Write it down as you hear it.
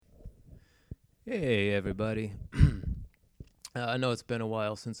Hey, everybody. I know it's been a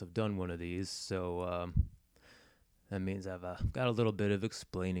while since I've done one of these, so that means I've got a little bit of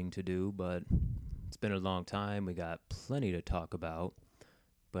explaining to do, but it's been a long time. We got plenty to talk about.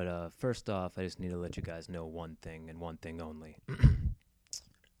 But first off, I just need to let you guys know one thing and one thing only.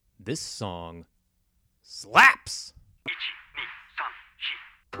 This song slaps!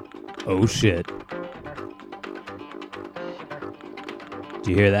 Oh shit. Do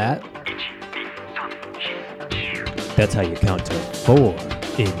you hear that? That's how you count to 4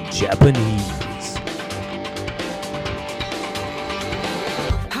 in Japanese.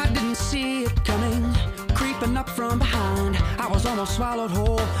 I didn't see it coming, creeping up from behind. I was almost swallowed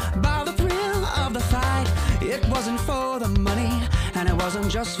whole by the thrill of the fight. It wasn't for the money, and it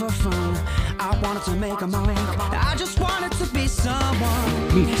wasn't just for fun. I wanted to make a mark, I just wanted to be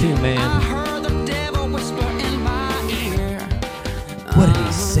someone. Me too, man. I heard the devil whisper in my ear. What did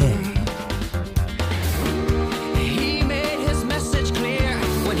he say? He made his message clear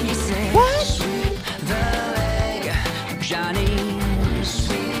when he said, What? Sweep the leg, Johnny.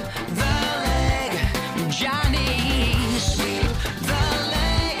 Sweep the leg, Johnny. Sweep the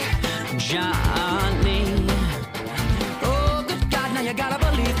leg, Johnny. Oh, good God, now you gotta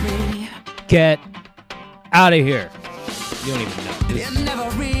believe me. Get out of here. You don't even know. It never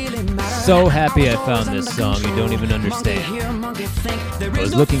really mattered. So happy I was found always this under song, you don't even control. understand. Monkey here, monkey think. There I is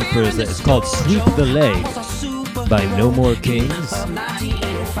was no looking fear for in it. this It's called Sweep the Leg by No More Kings.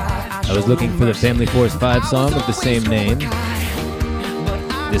 I was looking for the Family Force 5 song of the same name.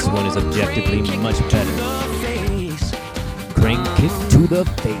 This one is objectively much better. Crane kick to the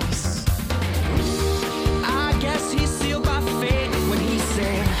face. I guess he's sealed by fate when he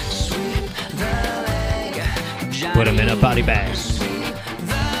said, Sweep the leg, Johnny. Put him in a body bag. Sweep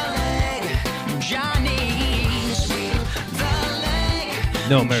the leg, Johnny. Sweep the leg,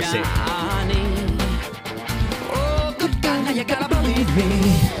 No mercy. Johnny. Oh, good God, now you gotta believe me.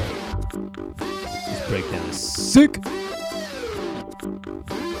 This breakdown is sick.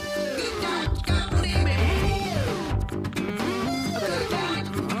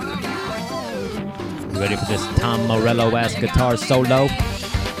 You ready for this Tom Morello-ass guitar solo?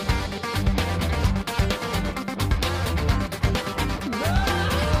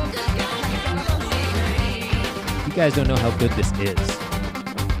 You guys don't know how good this is.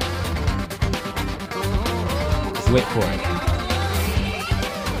 Just wait for it.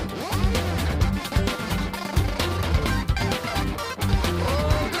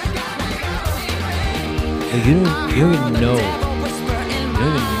 You don't even know. You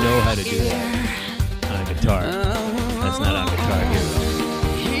don't even know how to do that on a guitar. That's not on Guitar Hero.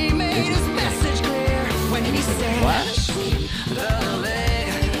 He made his message clear when he said, What? Sweep the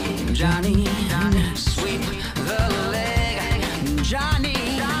leg, Johnny. Sweep the leg, Johnny.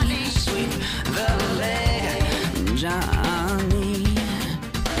 Sweep the leg, Johnny.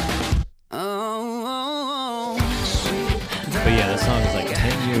 Oh, sweep the But yeah, the song is like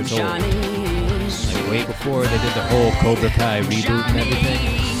 10 years old. Johnny. Like way before they did the whole Cobra Kai reboot and everything.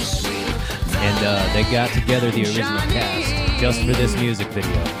 And they got together the original cast just for this music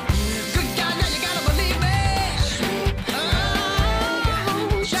video. Good God, now you gotta believe me.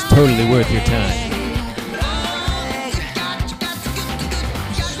 Oh, It's totally worth your time.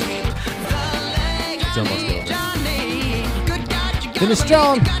 It's almost over. Finish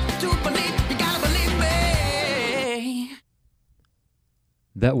strong.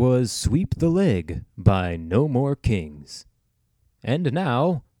 That was Sweep the Leg by No More Kings. And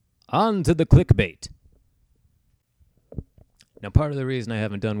now, on to the clickbait. Now, part of the reason I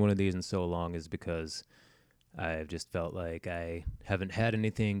haven't done one of these in so long is because I've just felt like I haven't had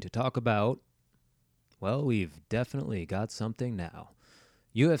anything to talk about. Well, we've definitely got something now.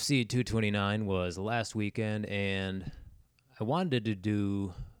 UFC 229 was last weekend, and I wanted to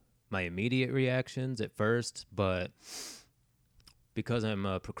do my immediate reactions at first, but because I'm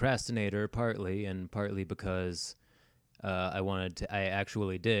a procrastinator partly, and partly because I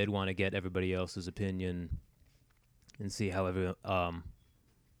actually did want to get everybody else's opinion and see how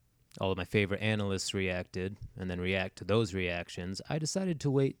all of my favorite analysts reacted, and then react to those reactions, I decided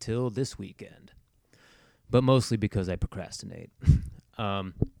to wait till this weekend. But mostly because I procrastinate.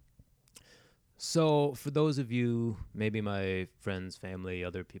 So for those of you, maybe my friends, family,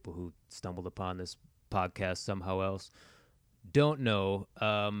 other people who stumbled upon this podcast somehow else, don't know.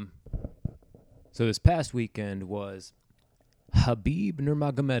 So this past weekend was Khabib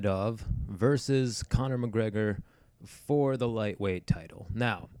Nurmagomedov versus Conor McGregor for the lightweight title.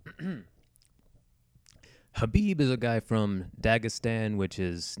 Now, Khabib is a guy from Dagestan, which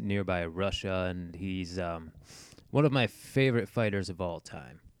is nearby Russia, and he's one of my favorite fighters of all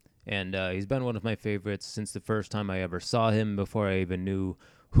time. And he's been one of my favorites since the first time I ever saw him, before I even knew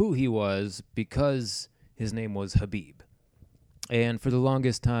who he was, because his name was Khabib. And for the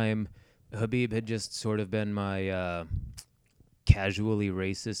longest time, Khabib had just sort of been my casually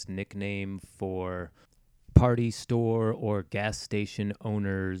racist nickname for party store or gas station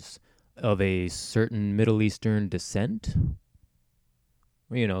owners of a certain Middle Eastern descent.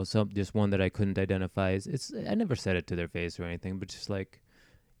 You know, just one that I couldn't identify as. I never said it to their face or anything, but just like,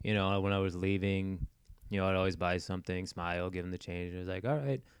 you know, when I was leaving, you know, I'd always buy something, smile, give them the change. And it was like,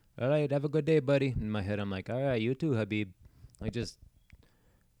 all right, have a good day, buddy. In my head, I'm like, all right, you too, Khabib. Like, just,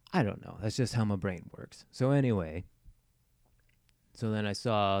 I don't know. That's just how my brain works. So anyway, so then I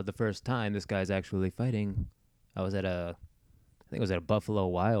saw the first time this guy's actually fighting. I think it was at a Buffalo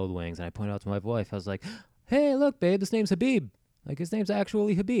Wild Wings, and I pointed out to my wife, I was like, hey, look, babe, this name's Khabib. Like, his name's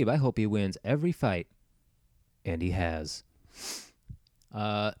actually Khabib. I hope he wins every fight. And he has.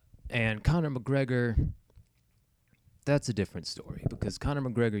 And Conor McGregor, that's a different story, because Conor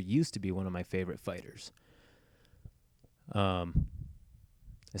McGregor used to be one of my favorite fighters.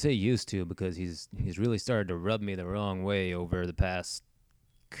 I say used to because he's really started to rub me the wrong way over the past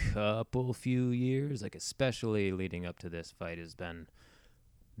few years, like especially leading up to this fight has been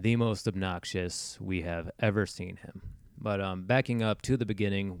the most obnoxious we have ever seen him. But backing up to the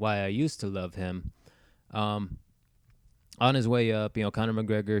beginning, why I used to love him, on his way up, you know, Conor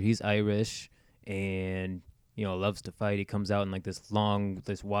McGregor, he's Irish and, you know, loves to fight. He comes out in like this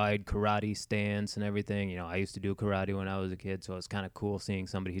wide karate stance and everything. You know, I used to do karate when I was a kid, so it's kind of cool seeing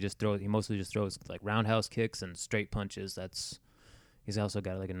somebody. He mostly just throws like roundhouse kicks and straight punches. He's also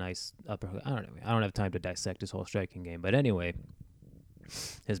got like a nice upper. I don't have time to dissect his whole striking game, but anyway,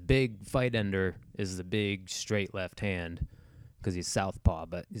 his big fight ender is the big straight left hand because he's southpaw,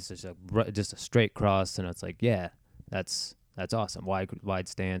 but it's just a straight cross, and it's like, yeah, that's awesome. Wide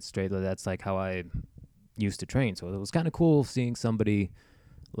stance, straight. That's like how I used to train. So it was kind of cool seeing somebody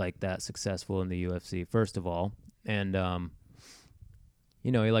like that successful in the UFC, first of all. And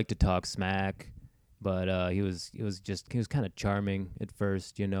you know, he liked to talk smack, but he was kind of charming at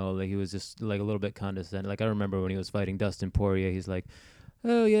first, you know, like he was just like a little bit condescending. Like I remember when he was fighting Dustin Poirier, he's like,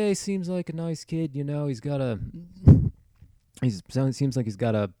 oh yeah, he seems like a nice kid, you know, seems like he's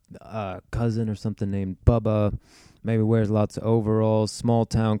got a cousin or something named Bubba. Maybe wears lots of overalls, small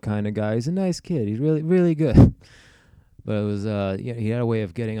town kind of guy. He's a nice kid. He's really, really good. But it was, he had a way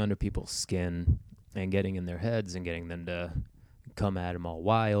of getting under people's skin and getting in their heads and getting them to come at him all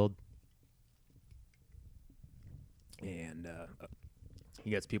wild. And he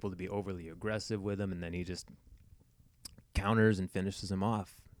gets people to be overly aggressive with him, and then he just counters and finishes him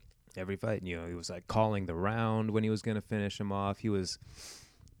off every fight. You know, he was like calling the round when he was going to finish him off. He was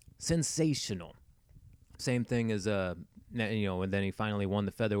sensational. Same thing as, you know, and then he finally won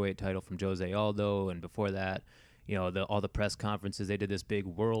the featherweight title from Jose Aldo. And before that, you know, all the press conferences, they did this big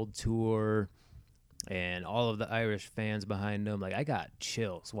world tour and all of the Irish fans behind him. Like, I got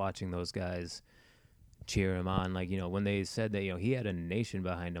chills watching those guys cheer him on. Like, you know, when they said that, you know, he had a nation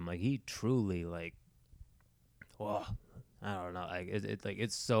behind him, like he truly, like, oh, I don't know. Like, it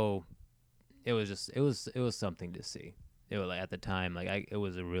was something to see. It was like, at the time, like it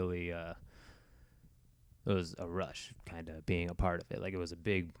was a really, it was a rush kind of being a part of it. Like it was a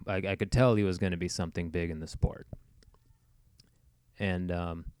big, I could tell he was going to be something big in the sport. And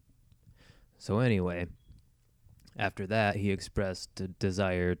so anyway, after that, he expressed a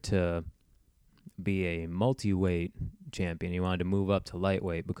desire to be a multi-weight champion. He wanted to move up to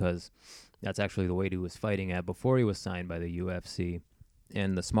lightweight because that's actually the weight he was fighting at before he was signed by the UFC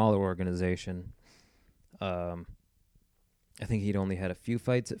and the smaller organization. I think he'd only had a few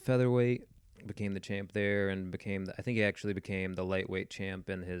fights at featherweight, became the champ there, and I think he actually became the lightweight champ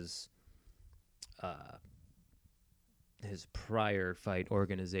in his prior fight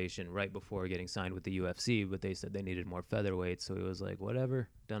organization right before getting signed with the UFC, but they said they needed more featherweight, so he was like, whatever,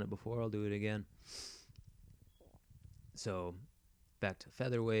 done it before, I'll do it again. So back to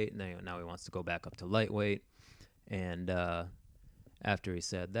featherweight, and now he wants to go back up to lightweight. And after he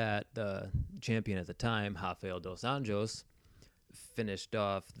said that, the champion at the time, Rafael dos Anjos, finished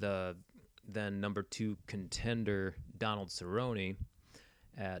off the then number 2 contender Donald Cerrone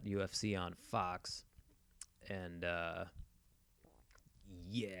at UFC on Fox. And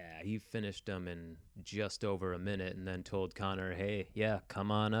he finished him in just over a minute and then told Conor, hey, yeah,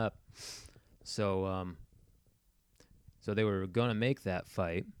 come on up. So they were going to make that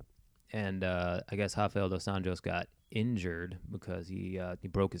fight. And I guess Rafael dos Anjos got injured because he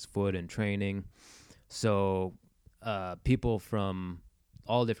broke his foot in training. So people from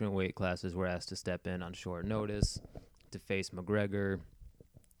all different weight classes were asked to step in on short notice to face McGregor.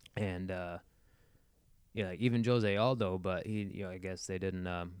 And yeah, even Jose Aldo, but he, I guess they didn't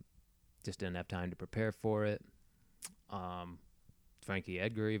just didn't have time to prepare for it. Frankie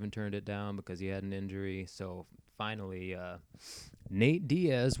Edgar even turned it down because he had an injury. So finally, Nate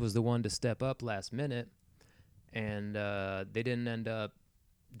Diaz was the one to step up last minute, and they didn't end up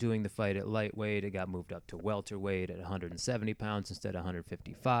doing the fight at lightweight. It got moved up to welterweight at 170 pounds instead of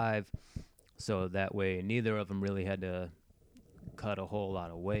 155. So that way, neither of them really had to cut a whole lot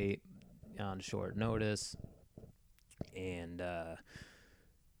of weight on short notice. And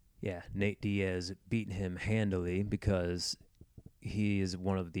yeah, Nate Diaz beat him handily because he is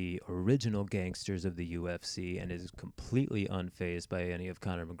one of the original gangsters of the UFC and is completely unfazed by any of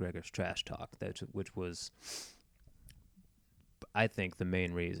Conor McGregor's trash talk, which was, I think, the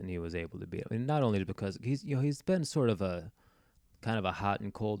main reason he was able to beat him. I mean, not only because he's been sort of a kind of a hot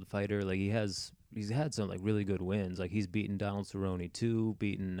and cold fighter. Like he's had some like really good wins. Like he's beaten Donald Cerrone too,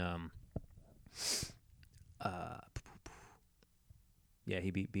 he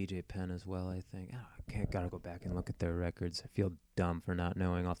beat BJ Penn as well, I think. I gotta go back and look at their records. I feel dumb for not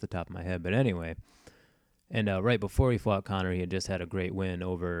knowing off the top of my head. But anyway, and right before he fought Conor, he had just had a great win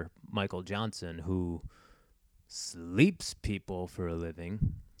over Michael Johnson, who sleeps people for a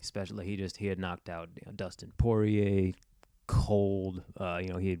living. Especially, he had knocked out Dustin Poirier cold.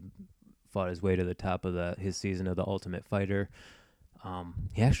 He had fought his way to the top of his season of The Ultimate Fighter.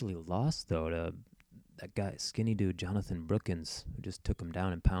 He actually lost, though, to that guy, skinny dude, Jonathan Brookins, who just took him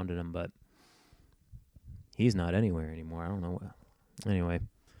down and pounded him, but he's not anywhere anymore. I don't know. Anyway,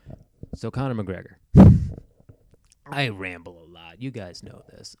 so Conor McGregor. I ramble a lot. You guys know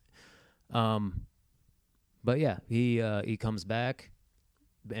this. But yeah, he comes back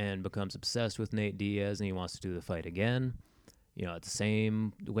and becomes obsessed with Nate Diaz, and he wants to do the fight again. At the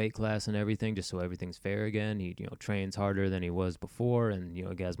same weight class and everything, just so everything's fair again. He, trains harder than he was before, and he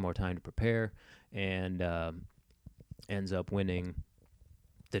has more time to prepare, and ends up winning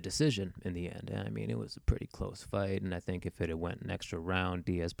the decision in the end. And I mean, it was a pretty close fight, and I think if it had went an extra round,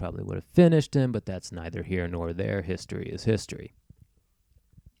 Diaz probably would have finished him, but that's neither here nor there. History is history.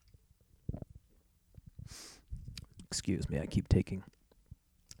 Excuse me, I keep taking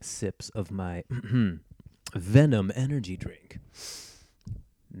sips of my Venom energy drink.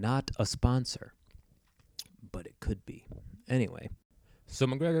 Not a sponsor, but it could be. Anyway, so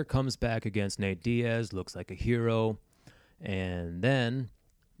McGregor comes back against Nate Diaz, looks like a hero, and then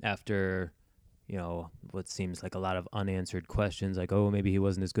after, what seems like a lot of unanswered questions, like, oh, maybe he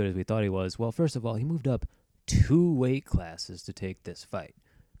wasn't as good as we thought he was. Well, first of all, he moved up 2 weight classes to take this fight,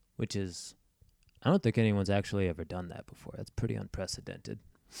 which is, I don't think anyone's actually ever done that before. That's pretty unprecedented.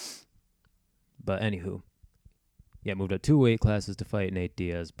 But anywho, yeah, moved up 2 weight classes to fight Nate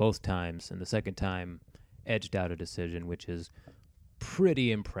Diaz both times, and the second time edged out a decision, which is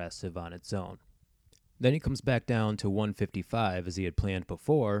pretty impressive on its own. Then he comes back down to 155 as he had planned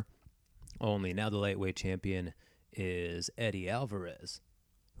before, only now the lightweight champion is Eddie Alvarez,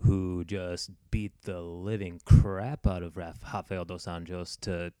 who just beat the living crap out of Rafael dos Anjos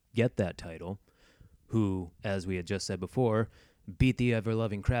to get that title, who, as we had just said before, beat the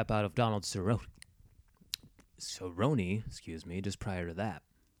ever-loving crap out of Donald Cerrone, just prior to that.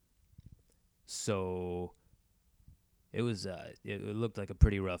 So it was it looked like a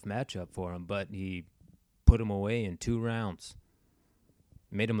pretty rough matchup for him, but he put him away in 2 rounds.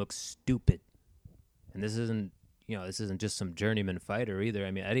 Made him look stupid. And this isn't just some journeyman fighter either.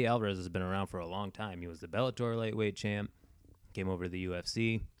 I mean, Eddie Alvarez has been around for a long time. He was the Bellator lightweight champ, came over to the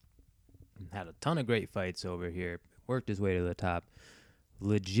UFC, had a ton of great fights over here, worked his way to the top.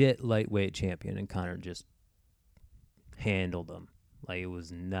 Legit lightweight champion, and Conor just handled him like it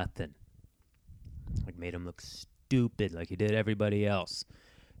was nothing. Like, made him look stupid like he did everybody else.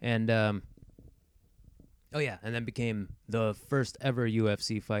 And and then became the first ever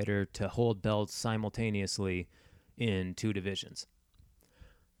UFC fighter to hold belts simultaneously in 2 divisions.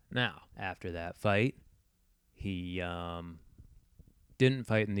 Now, after that fight, he didn't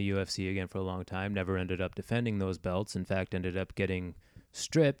fight in the UFC again for a long time, never ended up defending those belts. In fact, ended up getting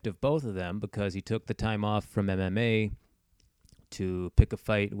stripped of both of them because he took the time off from MMA to pick a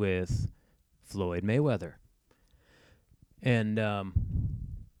fight with Floyd Mayweather. And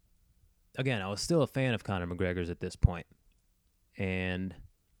again, I was still a fan of Conor McGregor's at this point. And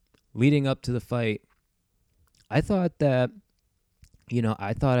leading up to the fight, I thought that,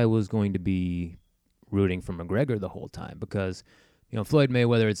 I was going to be rooting for McGregor the whole time because, Floyd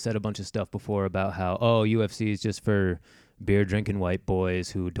Mayweather had said a bunch of stuff before about how, UFC is just for beer-drinking white boys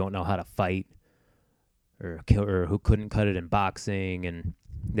who don't know how to fight or who couldn't cut it in boxing and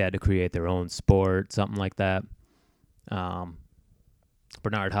they had to create their own sport, something like that.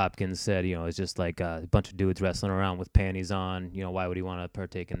 Bernard Hopkins said, it's just like a bunch of dudes wrestling around with panties on. Why would he want to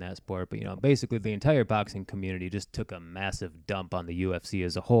partake in that sport? But, basically the entire boxing community just took a massive dump on the UFC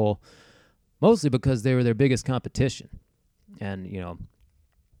as a whole, mostly because they were their biggest competition. And,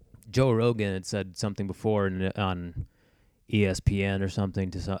 Joe Rogan had said something before on ESPN or something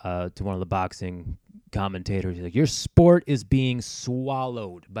to one of the boxing commentators. He's like, your sport is being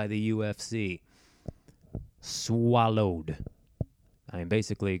swallowed by the UFC. Swallowed. I mean,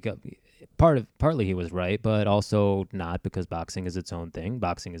 basically, partly he was right, but also not, because boxing is its own thing.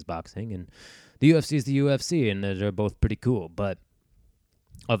 Boxing is boxing, and the UFC is the UFC, and they're both pretty cool. But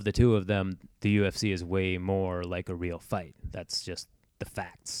of the two of them, the UFC is way more like a real fight. That's just the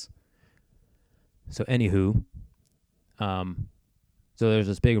facts. So, anywho, so there's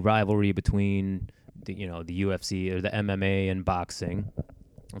this big rivalry between the UFC or the MMA and boxing.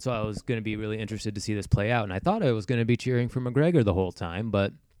 And so I was going to be really interested to see this play out. And I thought I was going to be cheering for McGregor the whole time.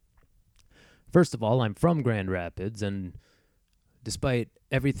 But first of all, I'm from Grand Rapids. And despite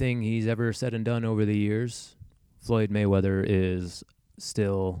everything he's ever said and done over the years, Floyd Mayweather is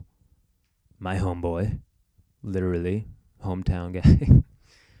still my homeboy. Literally. Hometown guy.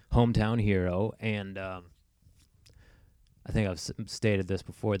 Hometown hero. And I think I've stated this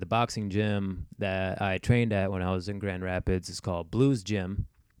before. The boxing gym that I trained at when I was in Grand Rapids is called Blues Gym,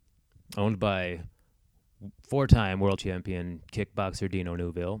 owned by 4-time world champion kickboxer Dino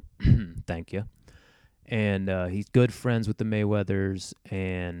Newville. Thank you. And he's good friends with the Mayweathers,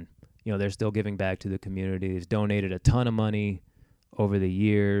 and they're still giving back to the community. He's donated a ton of money over the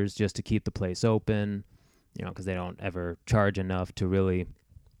years just to keep the place open, because they don't ever charge enough to really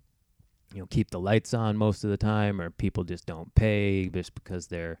keep the lights on most of the time, or people just don't pay just because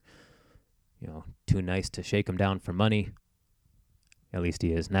they're too nice to shake them down for money. At least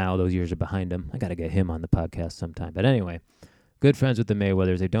he is now. Those years are behind him. I got to get him on the podcast sometime. But anyway, good friends with the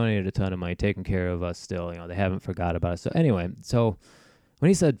Mayweathers. They've donated a ton of money, taking care of us still. They haven't forgot about us. So anyway, when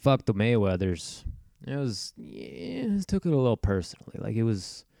he said fuck the Mayweathers, it took it a little personally. Like, it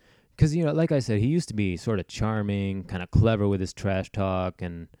was, because, like I said, he used to be sort of charming, kind of clever with his trash talk.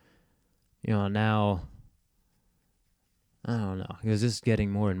 And, now, I don't know. He was just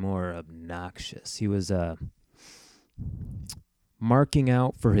getting more and more obnoxious. He was, marking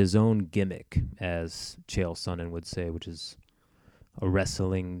out for his own gimmick, as Chael Sonnen would say, which is a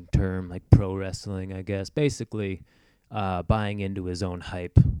wrestling term, like pro wrestling, I guess. Basically, buying into his own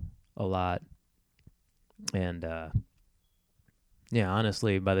hype a lot. And,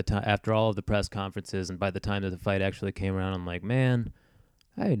 honestly, by the time, after all of the press conferences and by the time that the fight actually came around, I'm like, man,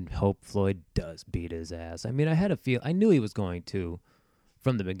 I hope Floyd does beat his ass. I mean, I knew he was going to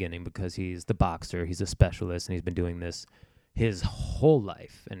from the beginning, because he's the boxer, he's a specialist, and he's been doing this his whole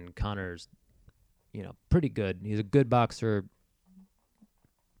life. And Conor's, pretty good. He's a good boxer,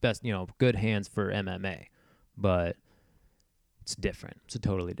 best, good hands for MMA, but it's different. It's a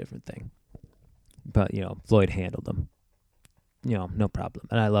totally different thing. But, Floyd handled him, no problem.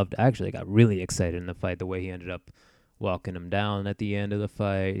 And I actually got really excited in the fight, the way he ended up walking him down at the end of the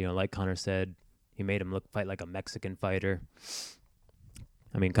fight. Like Conor said, he made him fight like a Mexican fighter.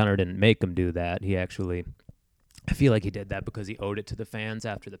 I mean, Conor didn't make him do that. He actually, I feel like he did that because he owed it to the fans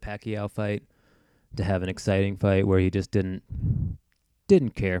after the Pacquiao fight to have an exciting fight where he just didn't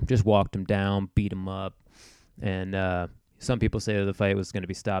care. Just walked him down, beat him up. And some people say that the fight was going to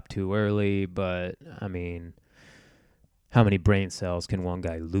be stopped too early, but, I mean, how many brain cells can one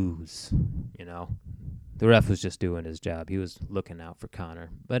guy lose, The ref was just doing his job. He was looking out for Conor.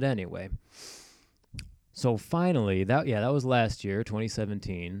 But anyway, so finally, that was last year,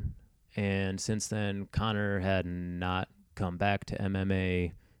 2017. And since then, Conor had not come back to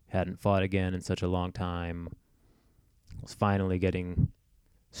MMA, hadn't fought again in such a long time, was finally getting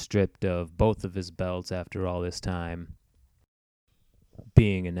stripped of both of his belts after all this time,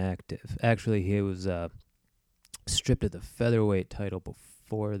 being inactive. Actually, he was stripped of the featherweight title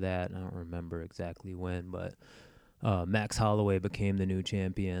before that. I don't remember exactly when, but Max Holloway became the new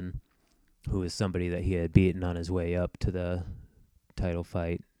champion, who is somebody that he had beaten on his way up to the title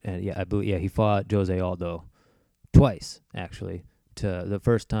fight. And he fought Jose Aldo twice, actually. The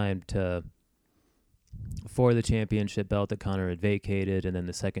first time for the championship belt that Conor had vacated, and then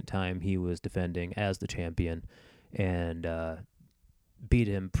the second time he was defending as the champion, and beat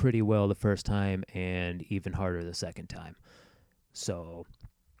him pretty well the first time and even harder the second time. So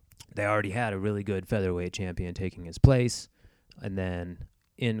they already had a really good featherweight champion taking his place, and then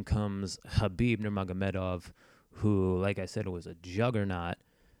in comes Khabib Nurmagomedov, who, like I said, was a juggernaut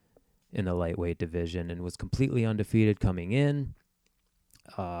in the lightweight division and was completely undefeated coming in.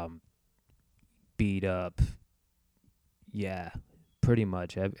 Beat up, pretty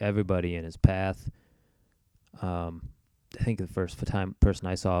much everybody in his path. I think the first person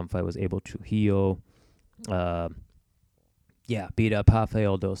I saw him fight was Abel Trujillo. Beat up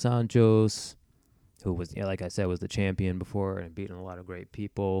Rafael Dos Anjos, who was, like I said, was the champion before and beaten a lot of great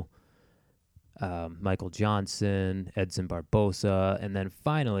people. Michael Johnson, Edson Barbosa, and then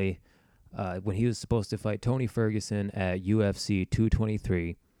finally, when he was supposed to fight Tony Ferguson at UFC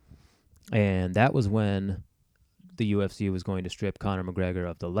 223, and that was when the UFC was going to strip Conor McGregor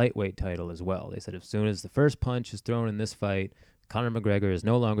of the lightweight title as well. They said as soon as the first punch is thrown in this fight, Conor McGregor is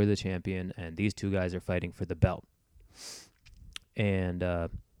no longer the champion, and these two guys are fighting for the belt. And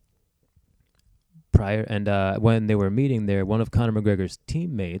when they were meeting there, one of Conor McGregor's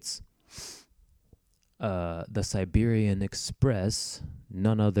teammates, the Siberian Express,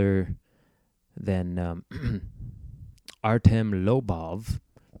 none other than Artem Lobov,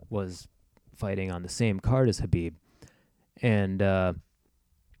 was fighting on the same card as Khabib. And I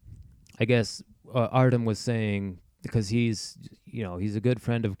guess Artem was saying, because he's a good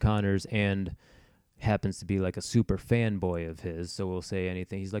friend of Conor's and happens to be like a super fanboy of his, so we'll say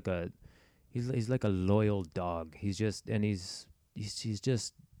anything. He's like a loyal dog. He just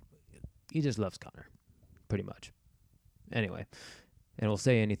loves Conor, pretty much. Anyway, and will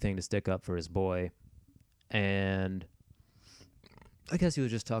say anything to stick up for his boy. And I guess he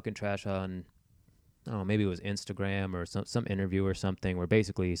was just talking trash on, I don't know, maybe it was Instagram or some interview or something, where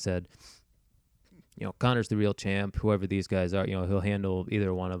basically he said, Conor's the real champ. Whoever these guys are, he'll handle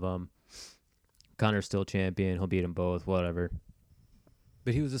either one of them. Conor's still champion. He'll beat them both, whatever.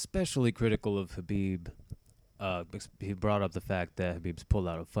 But he was especially critical of Khabib. He brought up the fact that Khabib's pulled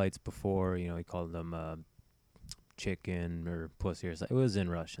out of fights before. He called them chicken or pussy or something. It was in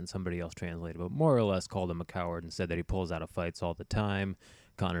Russian. Somebody else translated, but more or less called him a coward and said that he pulls out of fights all the time.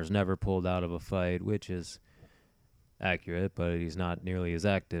 Conor's never pulled out of a fight, which is accurate, but he's not nearly as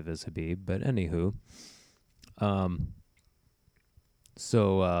active as Khabib. But anywho,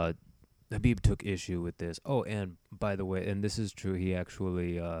 so Khabib took issue with this. Oh, and by the way, and this is true, he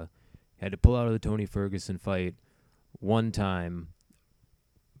actually had to pull out of the Tony Ferguson fight one time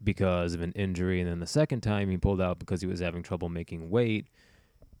because of an injury, and then the second time he pulled out because he was having trouble making weight,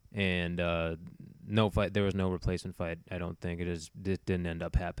 and there was no replacement fight, I don't think. It didn't end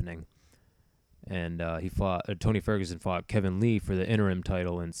up happening. And Tony Ferguson fought Kevin Lee for the interim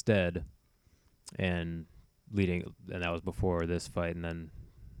title instead, and that was before this fight. And then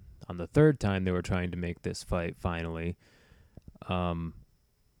on the third time they were trying to make this fight finally,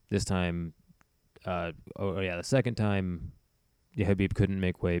 this time, the second time, Khabib couldn't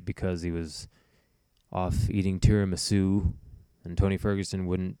make weight because he was off eating tiramisu, and Tony Ferguson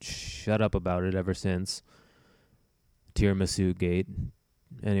wouldn't shut up about it ever since. Tiramisu gate.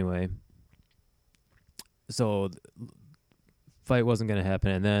 Anyway, so fight wasn't going to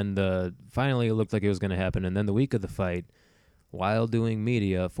happen, and then finally it looked like it was going to happen, and then the week of the fight, while doing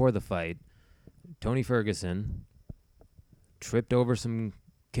media for the fight, Tony Ferguson tripped over some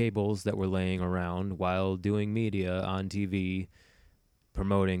cables that were laying around while doing media on TV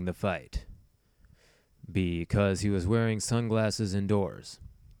promoting the fight because he was wearing sunglasses indoors.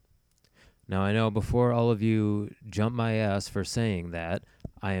 Now, I know before all of you jump my ass for saying that,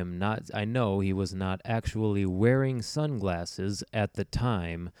 I know he was not actually wearing sunglasses at the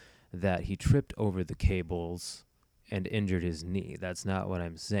time that he tripped over the cables and injured his knee. That's not what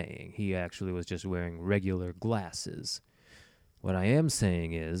I'm saying. He actually was just wearing regular glasses. What I am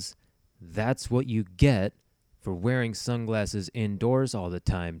saying is, that's what you get for wearing sunglasses indoors all the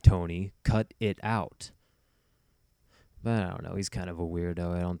time, Tony. Cut it out. But I don't know. He's kind of a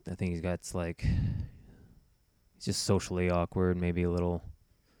weirdo. I think he's just socially awkward, maybe a little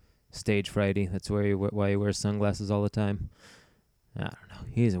stage frighty. That's why he wears sunglasses all the time. I don't know.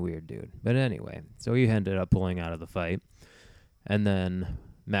 He's a weird dude. But anyway, so he ended up pulling out of the fight. And then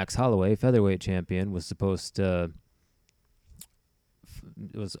Max Holloway, featherweight champion, was supposed to...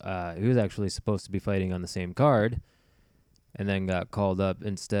 he was actually supposed to be fighting on the same card, and then got called up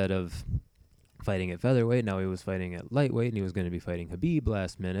instead of fighting at featherweight. Now he was fighting at lightweight, and he was going to be fighting Khabib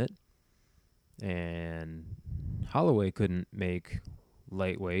last minute. And Holloway couldn't make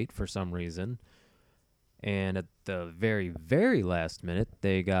lightweight for some reason. And at the very, very last minute,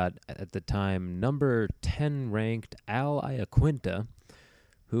 they got, at the time, number 10 ranked Al Iaquinta,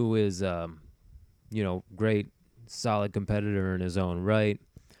 who is, great, solid competitor in his own right.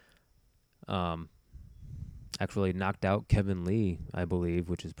 Actually knocked out Kevin Lee, I believe,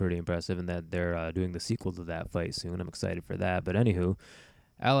 which is pretty impressive, and that they're doing the sequel to that fight soon. I'm excited for that. But anywho,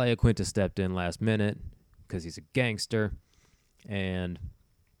 Al Iaquinta stepped in last minute because he's a gangster, and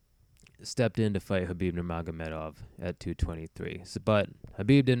stepped in to fight Khabib Nurmagomedov at 223. But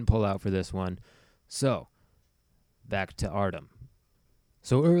Khabib didn't pull out for this one. So, back to Artem.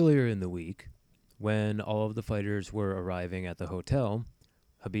 So earlier in the week, when all of the fighters were arriving at the hotel,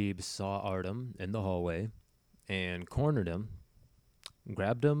 Khabib saw Artem in the hallway and cornered him,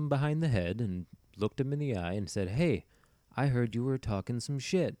 grabbed him behind the head and looked him in the eye and said, "Hey, I heard you were talking some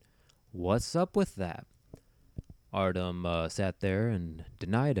shit. What's up with that?" Artem sat there and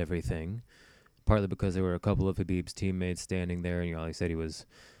denied everything, partly because there were a couple of Khabib's teammates standing there, and he said he was,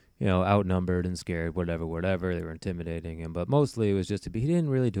 outnumbered and scared, whatever. They were intimidating him, but mostly it was just he didn't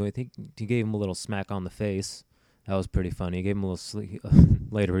really do anything. He gave him a little smack on the face. That was pretty funny. He gave him a little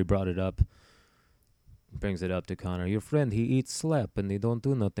later he brought it up. Brings it up to Conor. "Your friend, he eats slap and he don't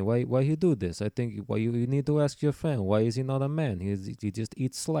do nothing. Why he do this? I think why you need to ask your friend. Why is he not a man? He just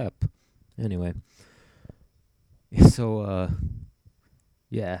eats slap." Anyway. So,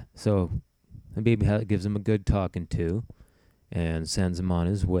 so Khabib gives him a good talking to and sends him on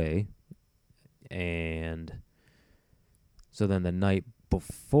his way. And so then the night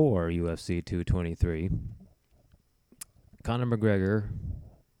before UFC 223, Conor McGregor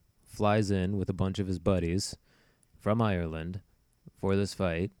flies in with a bunch of his buddies from Ireland for this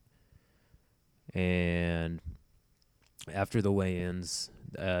fight. And after the weigh-ins,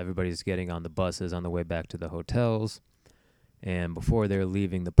 everybody's getting on the buses on the way back to the hotels. And before they're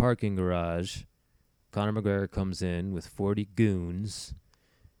leaving the parking garage, Conor McGregor comes in with 40 goons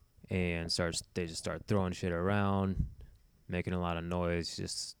and they just start throwing shit around, making a lot of noise,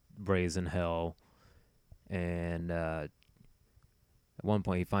 just raising hell. And at one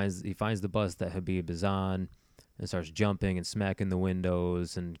point, he finds the bus that Khabib is on and starts jumping and smacking the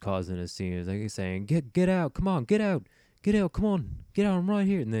windows and causing a scene. It's like he's saying, "Get out! Come on, get out! Get out! Come on, get out! I'm right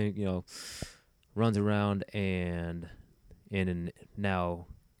here!" And then runs around and in an now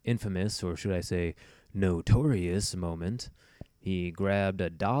infamous, or should I say, notorious moment, he grabbed a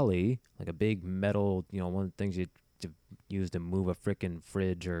dolly, like a big metal, one of the things you use to move a frickin'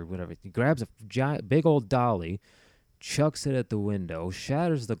 fridge or whatever. He grabs a giant, big old dolly, chucks it at the window,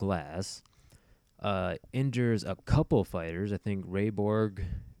 shatters the glass, injures a couple fighters. I think Ray Borg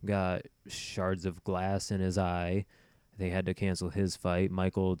got shards of glass in his eye. They had to cancel his fight.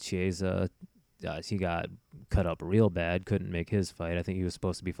 Michael Chiesa, he got cut up real bad, couldn't make his fight. I think he was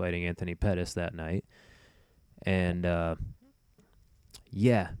supposed to be fighting Anthony Pettis that night. And,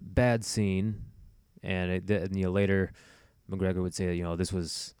 bad scene. And later McGregor would say, this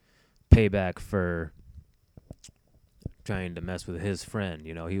was payback for trying to mess with his friend.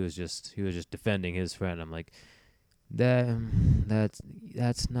 He was just defending his friend. I'm like, that's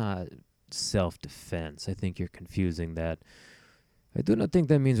not self-defense. I think you're confusing that. I do not think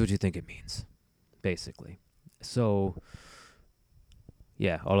that means what you think it means, basically. So,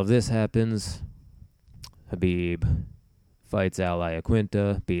 all of this happens. Khabib fights Al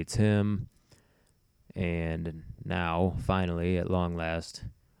Iaquinta, beats him, and now, finally, at long last,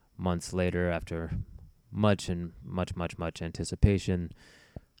 months later, after much anticipation,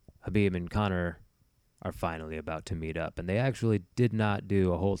 Khabib and Conor are finally about to meet up. And they actually did not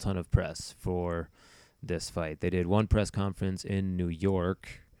do a whole ton of press for this fight. They did one press conference in New York,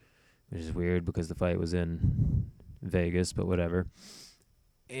 which is weird because the fight was in Vegas, but whatever.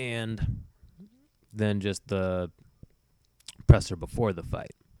 And then just the presser before the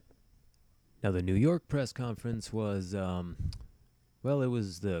fight. Now, the New York press conference was, it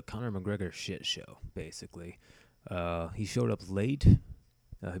was the Conor McGregor shit show, basically. He showed up late.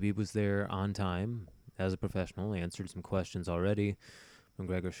 Khabib was there on time as a professional, answered some questions already.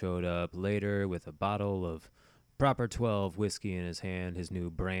 McGregor showed up later with a bottle of Proper 12 whiskey in his hand, his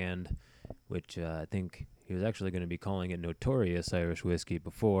new brand, which I think he was actually going to be calling it Notorious Irish Whiskey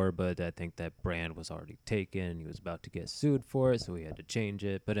before, but I think that brand was already taken. He was about to get sued for it, so he had to change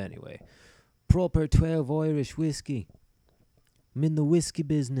it. But anyway, Proper 12 Irish Whiskey. I'm in the whiskey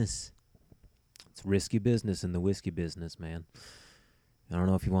business. It's risky business in the whiskey business, man. I don't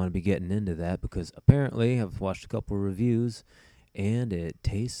know if you want to be getting into that, because apparently I've watched a couple of reviews and it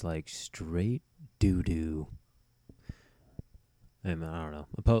tastes like straight doo-doo. I don't know.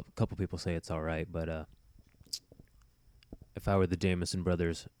 A couple people say it's all right, but if I were the Jameson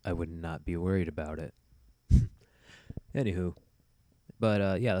brothers, I would not be worried about it. Anywho,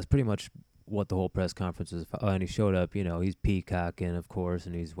 but that's pretty much what the whole press conference is. And he showed up, he's peacocking, of course,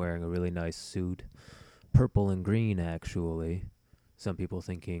 and he's wearing a really nice suit, purple and green, actually. Some people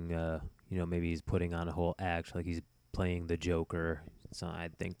thinking, maybe he's putting on a whole act, like he's playing the Joker. So I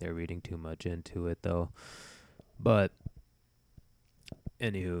think they're reading too much into it, though. But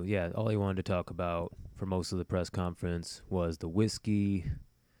anywho, all he wanted to talk about for most of the press conference was the whiskey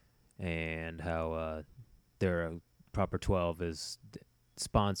and how their Proper 12 is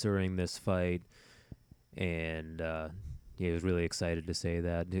sponsoring this fight, and he was really excited to say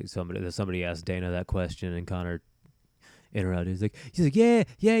that. Somebody asked Dana that question, and Connor interrupted. He's like, yeah.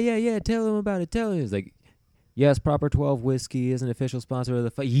 Tell him about it. Tell him. He's like, yes, Proper 12 whiskey is an official sponsor of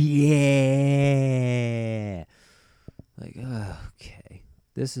the fight. Yeah. Like, okay.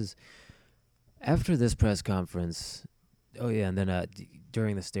 This is after this press conference. Oh yeah, and then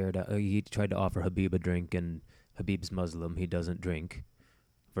during the stare down, he tried to offer Habib a drink, and Habib's Muslim. He doesn't drink,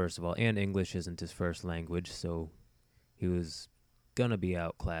 first of all, and English isn't his first language, so he was gonna be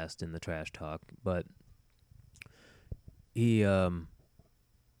outclassed in the trash talk. But he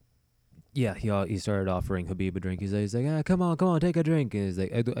started offering Habib a drink. He's like, come on, take a drink. And he's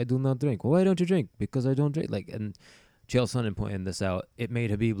like, I do not drink. Well, why don't you drink? Because I don't drink. Like, and Chael Sonnen pointed this out. It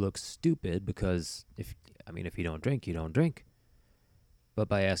made Habib look stupid because if you don't drink, you don't drink. But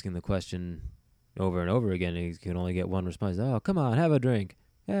by asking the question over and over again, he can only get one response. Oh, come on, have a drink.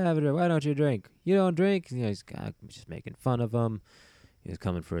 Yeah, have a drink. Why don't you drink? You don't drink. He's just making fun of him. He was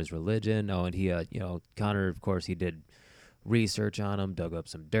coming for his religion. Oh, and he, Connor, of course, he did research on him, dug up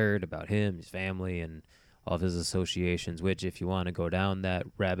some dirt about him, his family, and all of his associations, which if you want to go down that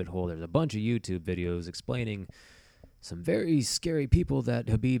rabbit hole, there's a bunch of YouTube videos explaining some very scary people that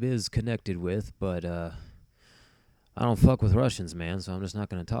Habib is connected with, but I don't fuck with Russians, man, so I'm just not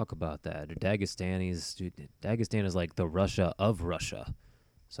going to talk about that. Dagestan is like the Russia of Russia,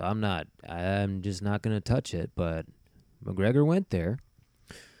 so I'm just not going to touch it, but McGregor went there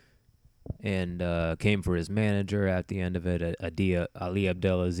and came for his manager at the end of it, Ali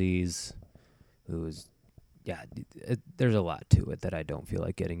Abdelaziz, who's, there's a lot to it that I don't feel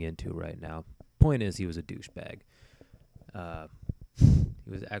like getting into right now. Point is, he was a douchebag. He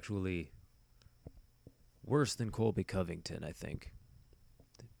was actually worse than Colby Covington, I think,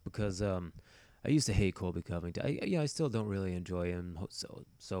 because I used to hate Colby Covington. I still don't really enjoy him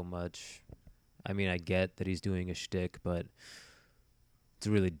so much. I mean, I get that he's doing a shtick, but it's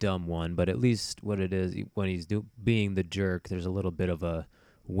a really dumb one. But at least what it is, when he's being the jerk, there's a little bit of a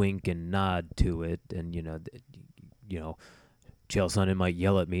wink and nod to it. And, Chael Sonnen might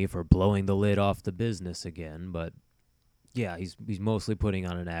yell at me for blowing the lid off the business again. But, yeah, he's mostly putting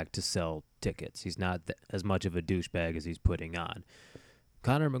on an act to sell tickets. He's not as much of a douchebag as he's putting on.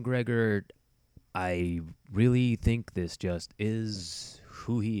 Conor McGregor, I really think this just is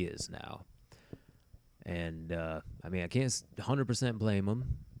who he is now. And, I can't 100% blame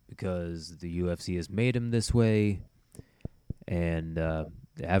him because the UFC has made him this way, and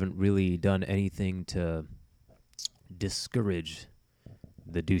they haven't really done anything to discourage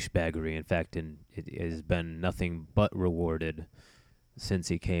the douchebaggery. In fact, it has been nothing but rewarded since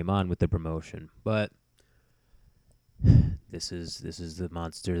he came on with the promotion. But this is the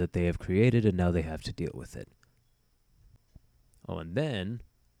monster that they have created, and now they have to deal with it. Oh, and then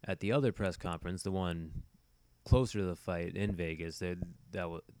at the other press conference, the one closer to the fight in Vegas, they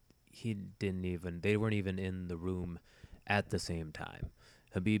weren't even in the room at the same time.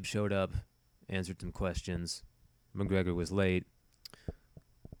 Habib showed up, answered some questions. McGregor was late.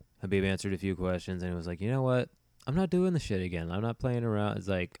 Habib answered a few questions, and he was like, you know what? I'm not doing the shit again. I'm not playing around. It's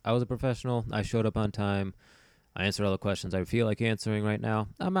like, I was a professional. I showed up on time. I answered all the questions I feel like answering right now.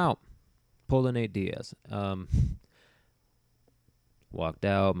 I'm out. Pulled a Nate Diaz. Walked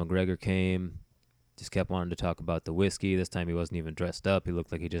out. McGregor came. Just kept wanting to talk about the whiskey. This time he wasn't even dressed up. He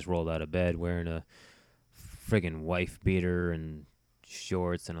looked like he just rolled out of bed wearing a friggin' wife beater and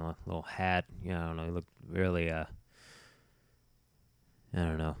shorts and a little hat. I don't know. He looked really, I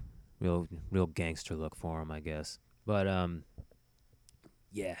don't know, real gangster look for him, I guess. But,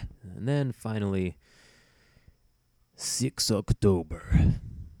 yeah. And then finally, 6 October,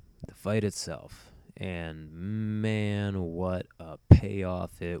 the fight itself. And man, what a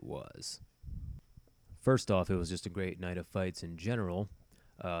payoff it was. First off, it was just a great night of fights in general.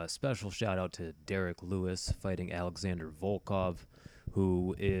 Special shout out to Derek Lewis fighting Alexander Volkov,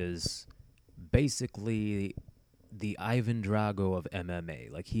 who is basically the Ivan Drago of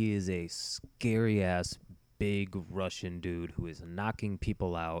MMA. Like, he is a scary-ass, big Russian dude who is knocking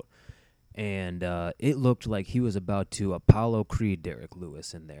people out. And it looked like he was about to Apollo Creed Derek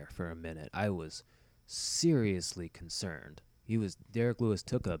Lewis in there for a minute. I was seriously concerned. Derek Lewis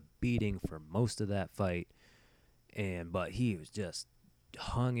took a beating for most of that fight, but he was just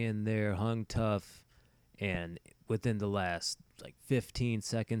hung in there, hung tough, and within the last 15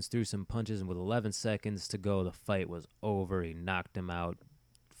 seconds, threw some punches, and with 11 seconds to go, the fight was over. He knocked him out,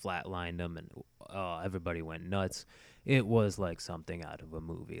 flatlined him, and everybody went nuts. It was like something out of a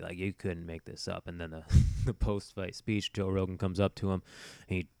movie. Like, you couldn't make this up. And then the post-fight speech, Joe Rogan comes up to him,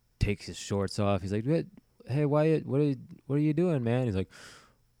 and he takes his shorts off. He's like, "Hey, Wyatt, what are you doing, man?" He's like,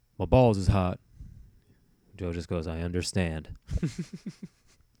 "My balls is hot." Joe just goes, "I understand."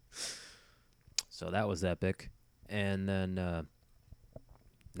 So that was epic. And then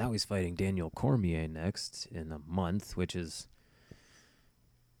now he's fighting Daniel Cormier next in a month, which is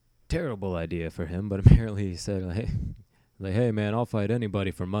terrible idea for him. But apparently he said, hey, man, I'll fight anybody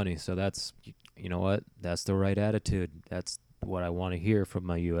for money. So that's, you know what? That's the right attitude. That's what I want to hear from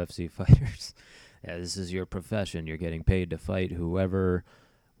my UFC fighters. Yeah, this is your profession. You're getting paid to fight whoever,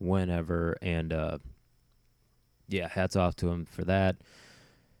 whenever, and yeah, hats off to him for that.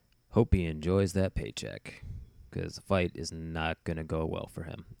 Hope he enjoys that paycheck, because the fight is not going to go well for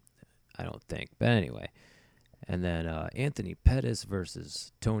him, I don't think. But anyway, and then Anthony Pettis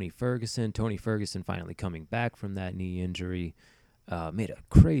versus Tony Ferguson. Tony Ferguson finally coming back from that knee injury, made a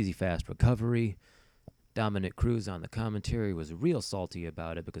crazy fast recovery. Dominic Cruz on the commentary was real salty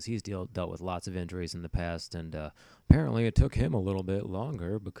about it because he's dealt with lots of injuries in the past, and apparently it took him a little bit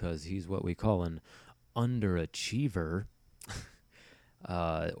longer because he's what we call an underachiever.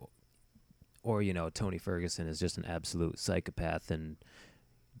 Or, Tony Ferguson is just an absolute psychopath and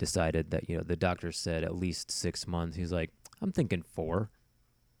decided that, the doctor said at least 6 months. He's like, I'm thinking 4.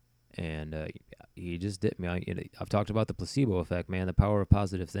 And he just did. I've talked about the placebo effect, man, the power of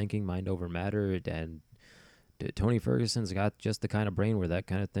positive thinking, mind over matter. And Tony Ferguson's got just the kind of brain where that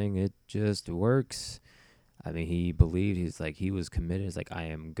kind of thing, it just works. I mean, he believed, he was committed. He's like, I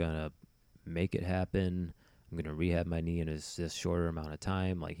am going to make it happen. I'm going to rehab my knee in this shorter amount of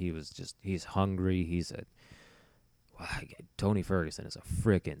time. Like, he's hungry. Tony Ferguson is a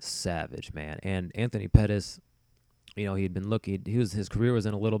freaking savage, man. And Anthony Pettis, he'd been looking, his career was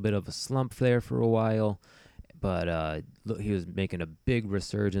in a little bit of a slump there for a while, but he was making a big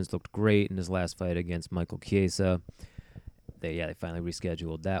resurgence, looked great in his last fight against Michael Chiesa. They finally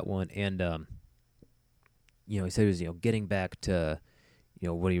rescheduled that one. And, he said he was, getting back to,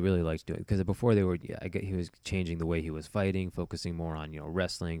 what he really likes doing. Because before he was changing the way he was fighting, focusing more on,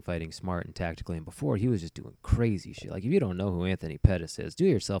 wrestling, fighting smart and tactically. And before, he was just doing crazy shit. Like, if you don't know who Anthony Pettis is, do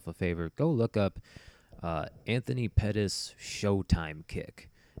yourself a favor. Go look up Anthony Pettis Showtime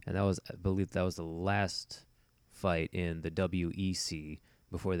kick. And I believe that was the last fight in the WEC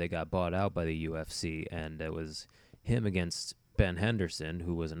before they got bought out by the UFC. And it was him against Ben Henderson,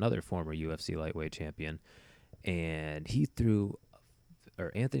 who was another former UFC lightweight champion. And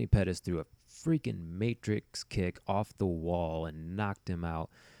Anthony Pettis threw a freaking matrix kick off the wall and knocked him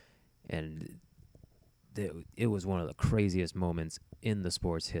out. And it was one of the craziest moments in the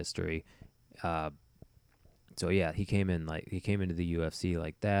sport's history. So yeah, he came into the UFC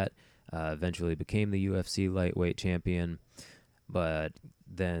like that. Eventually became the UFC lightweight champion, but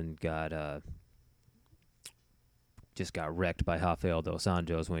then just got wrecked by Rafael dos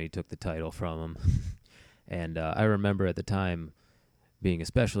Anjos when he took the title from him. And I remember at the time being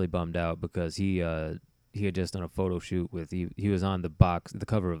especially bummed out because he had just done a photo shoot with he was on the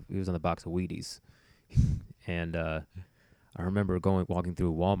cover of Wheaties, and I remember walking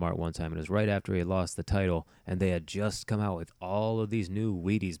through Walmart one time, and it was right after he had lost the title, and they had just come out with all of these new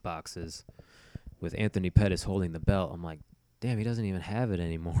Wheaties boxes with Anthony Pettis holding the belt. I'm like, damn, he doesn't even have it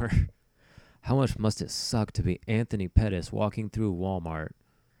anymore. How much must it suck to be Anthony Pettis walking through Walmart,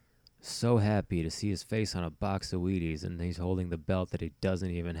 so happy to see his face on a box of Wheaties, and he's holding the belt that he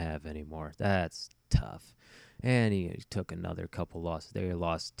doesn't even have anymore. That's tough. And he took another couple losses there. He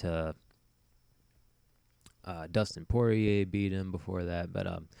lost to Dustin Poirier, beat him before that. But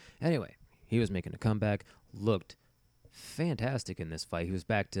anyway, he was making a comeback, looked fantastic in this fight. He was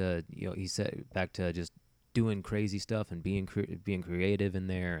back to, back to just doing crazy stuff and being creative in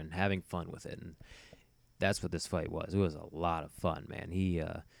there and having fun with it. And that's what this fight was. It was a lot of fun, man.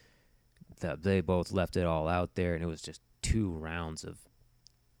 They both left it all out there, and it was just 2 rounds of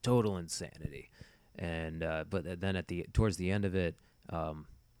total insanity. And but then towards the end of it,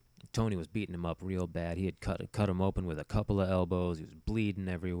 Tony was beating him up real bad. He had cut him open with a couple of elbows. He was bleeding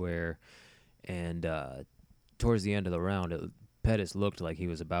everywhere. And towards the end of the round, Pettis looked like he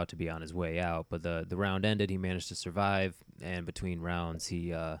was about to be on his way out. But the round ended. He managed to survive. And between rounds,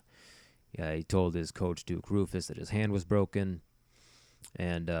 he told his coach, Duke Rufus, that his hand was broken.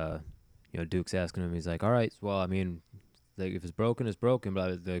 And Duke's asking him, he's like, all right, well, I mean, like, if it's broken, it's broken.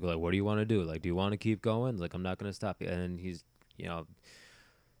 But they're like, what do you want to do? Like, do you want to keep going? Like, I'm not going to stop you. And he's,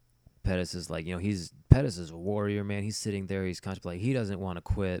 Pettis is like, Pettis is a warrior, man. He's sitting there. He's contemplating. He doesn't want to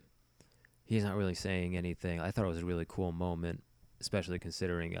quit. He's not really saying anything. I thought it was a really cool moment, especially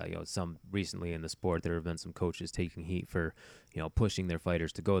considering, some recently in the sport, there have been some coaches taking heat for, pushing their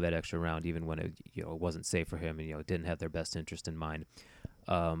fighters to go that extra round, even when it wasn't safe for him and, didn't have their best interest in mind.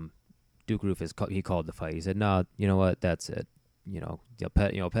 Duke Roufus, he called the fight. He said, "No, you know what? That's it.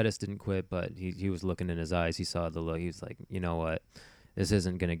 Pettis didn't quit, but he was looking in his eyes. He saw the look. He was like, you know what? This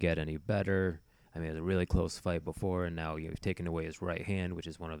isn't gonna get any better. I mean, it was a really close fight before, and now you've taken away his right hand, which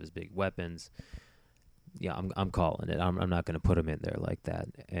is one of his big weapons. Yeah, I'm calling it. I'm not gonna put him in there like that."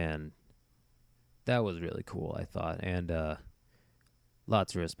 And that was really cool, I thought, and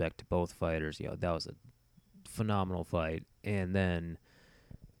lots of respect to both fighters. That was a phenomenal fight. And then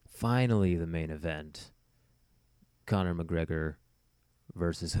finally, the main event: Conor McGregor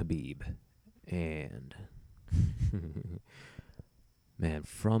versus Khabib. And man,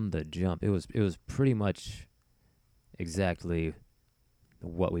 from the jump, it was pretty much exactly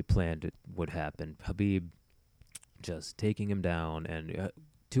what we planned it would happen. Khabib just taking him down, and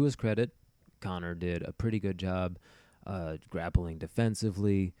to his credit, Conor did a pretty good job grappling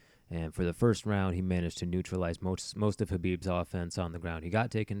defensively. And for the first round, he managed to neutralize most of Khabib's offense on the ground. He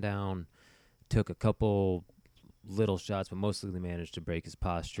got taken down, took a couple little shots, but mostly managed to break his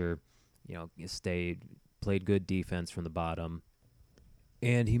posture. Played good defense from the bottom.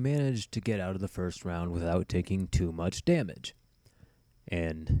 And he managed to get out of the first round without taking too much damage.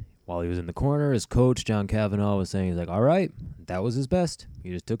 And while he was in the corner, his coach, John Kavanagh, was saying, he's like, all right, that was his best. He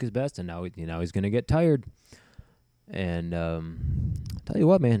just took his best, and now he's going to get tired. And tell you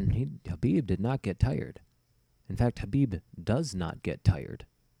what, man, Khabib did not get tired. In fact, Khabib does not get tired.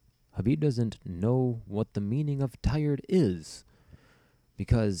 Khabib doesn't know what the meaning of tired is.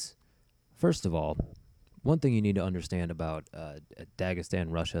 Because, first of all, one thing you need to understand about Dagestan,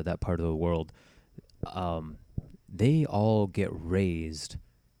 Russia, that part of the world, they all get raised.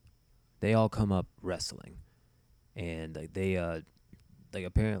 They all come up wrestling. And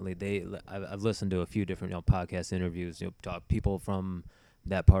apparently I've listened to a few different podcast interviews, talk people from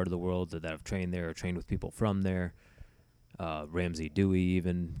that part of the world that have trained there or trained with people from there. Ramsey Dewey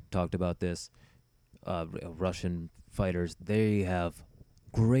even talked about this. Russian fighters, they have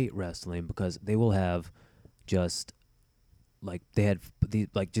great wrestling because they will have just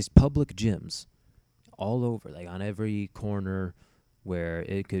just public gyms all over, like on every corner, where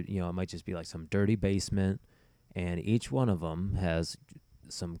it could, it might just be like some dirty basement, and each one of them has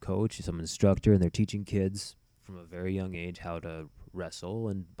some coach, some instructor, and they're teaching kids from a very young age how to wrestle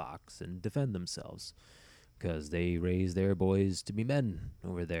and box and defend themselves, because they raise their boys to be men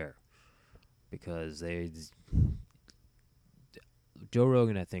over there. Because Joe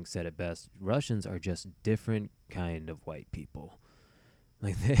Rogan, I think, said it best. Russians are just different kind of white people.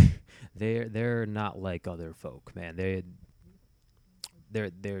 Like they're not like other folk, man.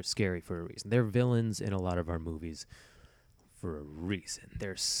 They're scary for a reason. They're villains in a lot of our movies for a reason.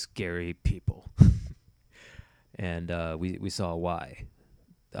 They're scary people. And we saw why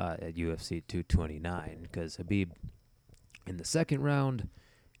at UFC 229, because Khabib, in the second round,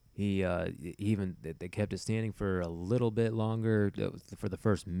 they kept it standing for a little bit longer, for the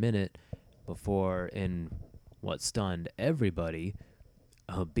first minute, before, in what stunned everybody,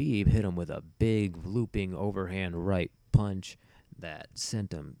 Khabib hit him with a big looping overhand right punch that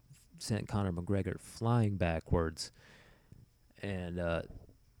sent Conor McGregor flying backwards. And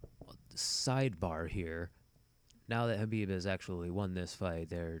sidebar here, now that Khabib has actually won this fight,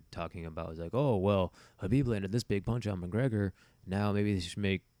 they're talking about, it's like, oh, well, Khabib landed this big punch on McGregor. Now maybe they should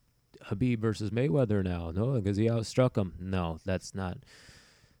make Khabib versus Mayweather now. No, because he outstruck him. No, that's not.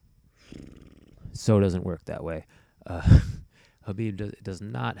 So it doesn't work that way. Khabib does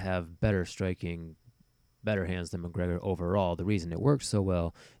not have better hands than McGregor overall. The reason it worked so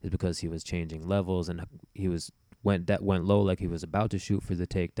well is because he was changing levels, and he went low like he was about to shoot for the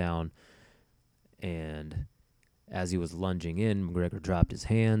takedown. And as he was lunging in, McGregor dropped his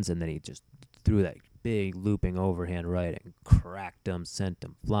hands, and then he just threw that big looping overhand right and cracked him, sent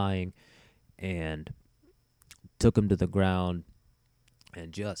him flying, and took him to the ground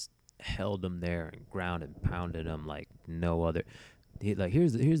and just held him there and ground and pounded him like no other.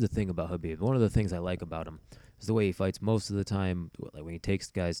 Here's the thing about Khabib. One of the things I like about him is the way he fights most of the time. Like when he takes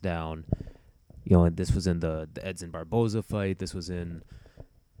guys down, and this was in the Edson Barboza fight. This was in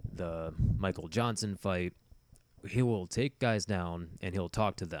the Michael Johnson fight. He will take guys down and he'll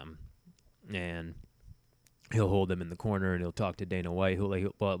talk to them, and he'll hold them in the corner, and he'll talk to Dana White.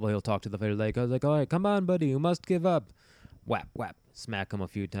 He'll talk to the fighter like, I was like, all right, come on, buddy, you must give up. Whap, whap. Smack him a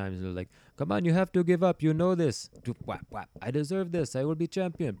few times. They're like, come on, you have to give up. You know this. Whap, whap. I deserve this. I will be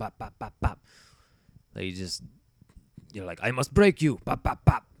champion. Bop, bop, bop, bop. Like, you're like, I must break you. Bop, bop,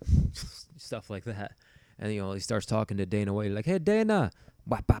 bop. Stuff like that. And, he starts talking to Dana White. Like, hey, Dana.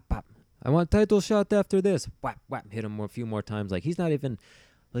 Whap, bop, bop. I want title shot after this. Whap, whap. Hit him a few more times. Like, he's not even,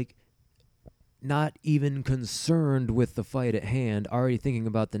 like, not even concerned with the fight at hand, already thinking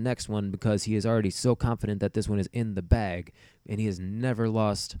about the next one because he is already so confident that this one is in the bag, and he has never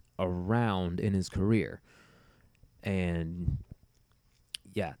lost a round in his career. And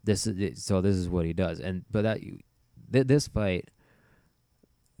yeah, this is what he does. This fight,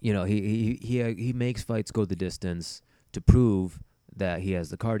 he makes fights go the distance to prove that he has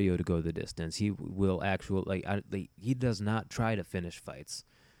the cardio to go the distance. He will he does not try to finish fights.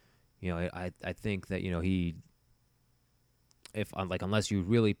 I think that, unless you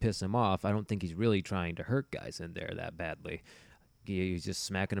really piss him off, I don't think he's really trying to hurt guys in there that badly. He's just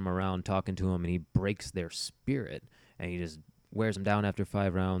smacking them around, talking to them, and he breaks their spirit, and he just wears them down after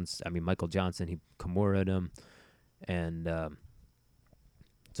 5 rounds. I mean, Michael Johnson, he Kimura'd him, and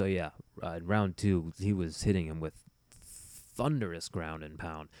round 2, he was hitting him with thunderous ground and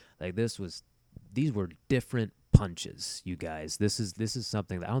pound. These were different punches, you guys. This is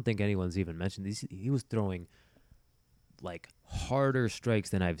something that I don't think anyone's even mentioned. He was throwing harder strikes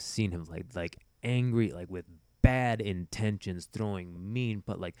than I've seen him, like angry, with bad intentions, throwing mean,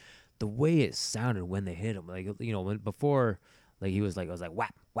 but the way it sounded when they hit him, when before, he was I was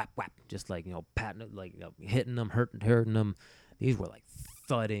whap whap whap, just patting, hitting them, hurting them. These were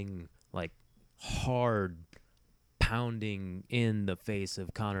thudding, hard pounding in the face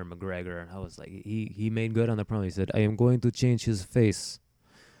of Conor McGregor. And I was he made good on the promo. He said, "I am going to change his face.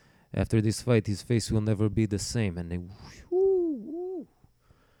 After this fight, his face will never be the same." And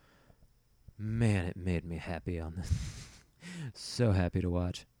man, it made me happy on this. So happy to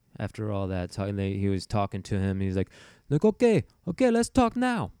watch. After all that, he was talking to him. He's like, okay, let's talk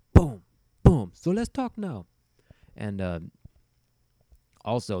now. Boom, boom. So let's talk now. And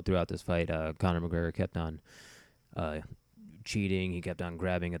also throughout this fight, Conor McGregor kept on cheating. He kept on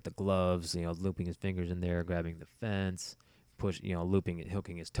grabbing at the gloves, looping his fingers in there, grabbing the fence,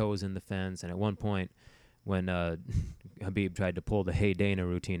 hooking his toes in the fence. And at one point, when Khabib tried to pull the Hey Dana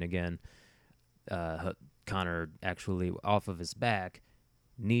routine again, Conor actually, off of his back,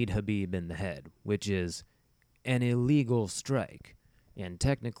 kneed Khabib in the head, which is an illegal strike. And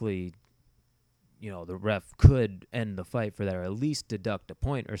technically, the ref could end the fight for that, or at least deduct a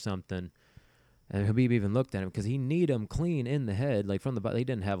point or something. And Khabib even looked at him because he kneed him clean in the head, from the bottom. He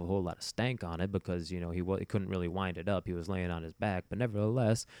didn't have a whole lot of stank on it because, he couldn't really wind it up. He was laying on his back, but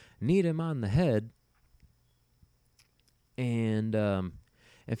nevertheless, kneed him on the head. And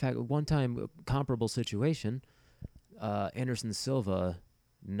in fact, one time, comparable situation, Anderson Silva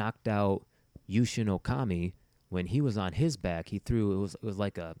knocked out Yushin Okami when he was on his back. He threw it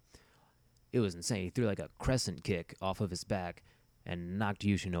was insane. He threw a crescent kick off of his back and knocked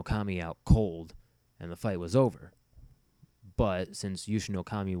Yushin Okami out cold, and the fight was over. But since Yushin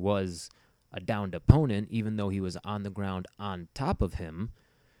Okami was a downed opponent, even though he was on the ground on top of him,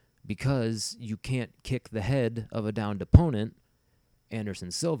 because you can't kick the head of a downed opponent, Anderson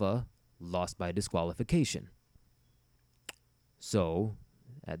Silva lost by disqualification. So,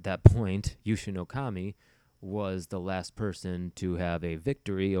 at that point, Yushin Okami was the last person to have a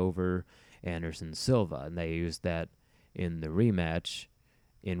victory over Anderson Silva, and they used that in the rematch,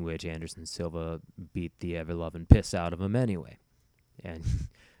 in which Anderson Silva beat the ever-loving piss out of him anyway. And,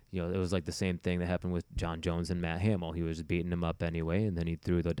 it was the same thing that happened with John Jones and Matt Hamill. He was beating him up anyway, and then he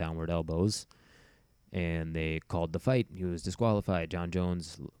threw the downward elbows, and they called the fight. He was disqualified. John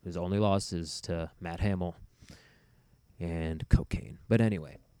Jones, his only loss is to Matt Hamill and cocaine. But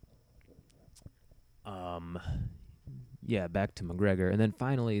anyway, back to McGregor. And then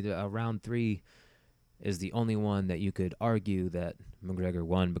finally, round 3 is the only one that you could argue that McGregor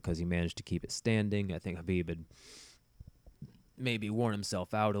won because he managed to keep it standing. I think Khabib had maybe worn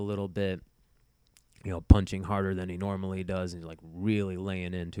himself out a little bit, punching harder than he normally does, and really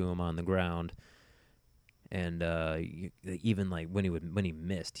laying into him on the ground. And even when he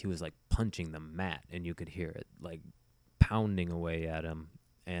missed, he was punching the mat, and you could hear it pounding away at him,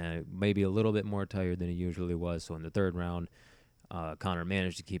 and maybe a little bit more tired than he usually was. So in the 3rd round, Conor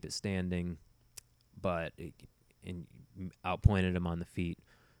managed to keep it standing, but outpointed him on the feet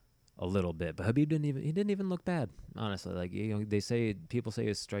a little bit. But Khabib didn't even look bad, honestly. People say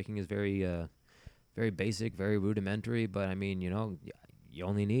his striking is very very basic, very rudimentary, but I mean, you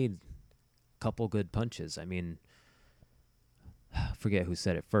only need a couple good punches. I mean, I forget who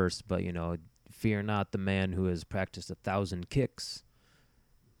said it first, but fear not the man who has practiced 1,000 kicks,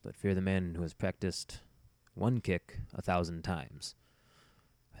 but fear the man who has practiced one kick 1,000 times.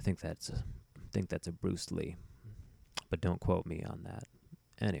 I think that's a Bruce Lee, but don't quote me on that.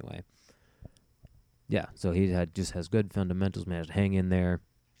 Anyway, yeah. So he just has good fundamentals, managed to hang in there.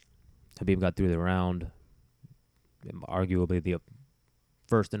 Khabib got through the round, arguably the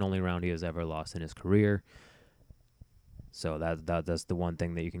first and only round he has ever lost in his career. So that's the one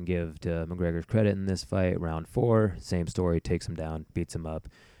thing that you can give to McGregor's credit in this fight. Round 4, same story, takes him down, beats him up,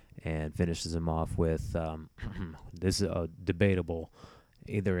 and finishes him off with this is a debatable,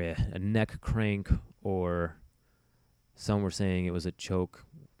 either a neck crank or some were saying it was a choke,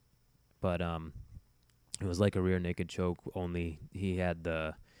 but it was like a rear naked choke, only he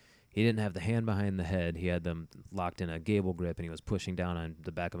didn't have the hand behind the head. He had them locked in a gable grip, and he was pushing down on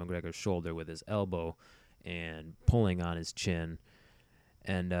the back of McGregor's shoulder with his elbow and pulling on his chin.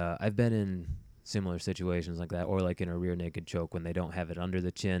 And I've been in similar situations like that, or like in a rear naked choke when they don't have it under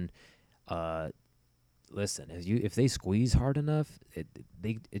the chin. Listen, if they squeeze hard enough, it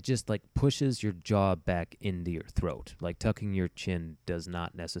just like pushes your jaw back into your throat. Like tucking your chin does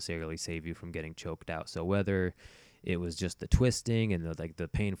not necessarily save you from getting choked out. So whether it was just the twisting and the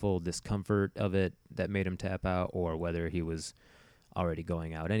painful discomfort of it that made him tap out, or whether he was already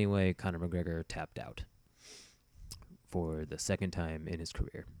going out anyway, Conor McGregor tapped out for the second time in his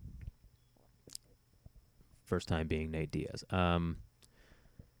career. First time being Nate Diaz.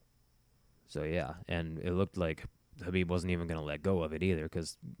 So yeah, and it looked like Khabib wasn't even going to let go of it either,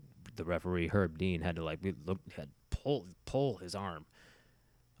 because the referee Herb Dean had to pull his arm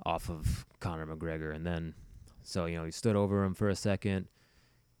off of Conor McGregor, and then he stood over him for a second,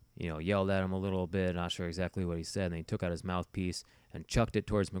 yelled at him a little bit, not sure exactly what he said, and then he took out his mouthpiece and chucked it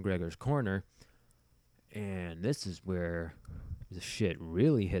towards McGregor's corner. And this is where the shit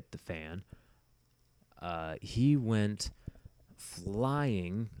really hit the fan. He went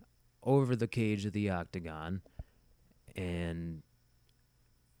flying over the cage of the octagon and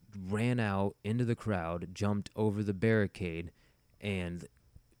ran out into the crowd, jumped over the barricade, and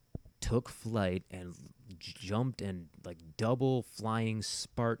took flight and jumped and double flying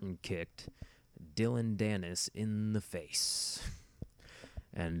Spartan kicked Dillon Danis in the face.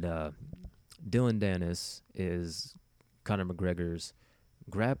 And Dillon Danis is Conor McGregor's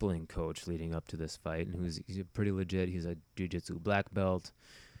grappling coach leading up to this fight, and he's pretty legit. He's a jiu-jitsu black belt.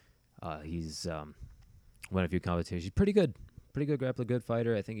 He's won a few competitions. He's pretty good grappler, good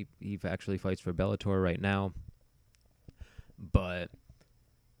fighter. I think he actually fights for Bellator right now. But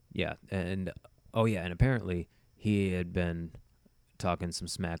yeah, and apparently he had been talking some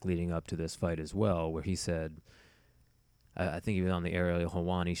smack leading up to this fight as well, where he said, I think he was on the Ariel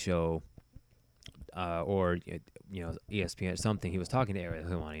Helwani show, or ESPN something. He was talking to Ariel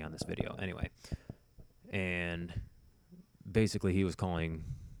Helwani on this video anyway, and basically he was calling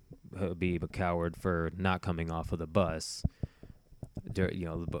Khabib a coward for not coming off of the bus,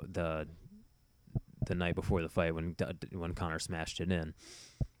 the night before the fight when Conor smashed it in.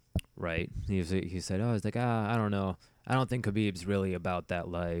 Right? He said, I don't know. I don't think Khabib's really about that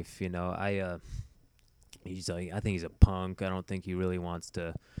life. I think he's a punk. I don't think he really wants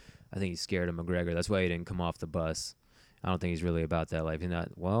to. I think he's scared of McGregor. That's why he didn't come off the bus. I don't think he's really about that life.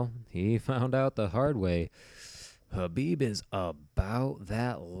 He found out the hard way. Khabib is about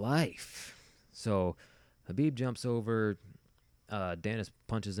that life. So Khabib jumps over. Danis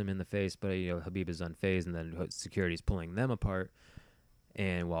punches him in the face, but Khabib is unfazed, and then security's pulling them apart.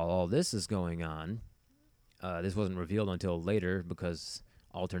 And while all this is going on, this wasn't revealed until later because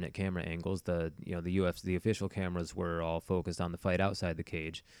alternate camera angles. The UFC, the official cameras were all focused on the fight outside the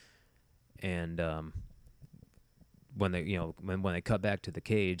cage, and when they cut back to the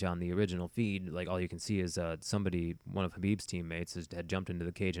cage on the original feed, all you can see is one of Khabib's teammates had jumped into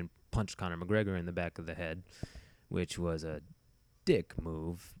the cage and punched Conor McGregor in the back of the head, which was a dick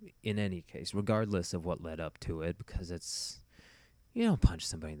move in any case, regardless of what led up to it, because you don't punch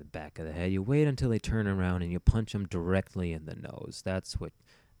somebody in the back of the head. You wait until they turn around and you punch them directly in the nose. That's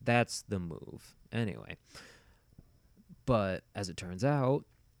the move. Anyway, but as it turns out,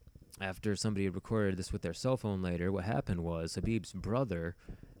 after somebody had recorded this with their cell phone later, what happened was Khabib's brother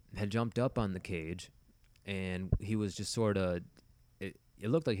had jumped up on the cage, and he was just sort of, it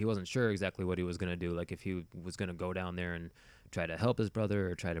looked like he wasn't sure exactly what he was going to do, like if he was going to go down there and try to help his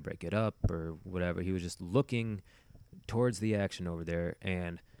brother or try to break it up or whatever. He was just looking towards the action over there,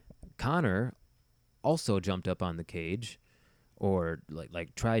 and Conor also jumped up on the cage, or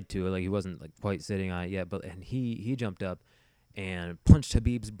tried to, he wasn't quite sitting on it yet, and he jumped up and punched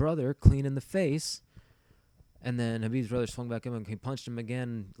Khabib's brother clean in the face, and then Khabib's brother swung back up and he punched him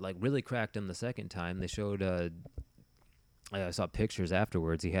again, really cracked him the second time. They showed I saw pictures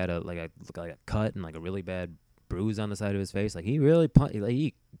afterwards. He had a cut and a really bad bruise on the side of his face. He really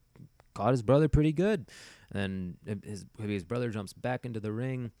he caught his brother pretty good. And then Khabib's brother jumps back into the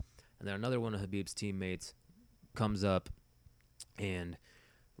ring, and then another one of Khabib's teammates comes up and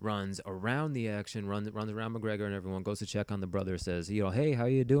runs around the action, runs around McGregor and everyone, goes to check on the brother, says, hey, how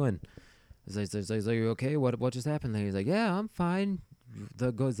you doing? He's like, you okay? What just happened? And he's like, yeah, I'm fine.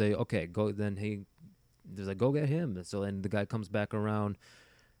 Okay, go. Then he's like, go get him. So then the guy comes back around.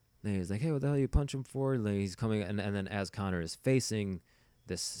 Then he's like, hey, what the hell you punch him for? And then he's coming, and then as Conor is facing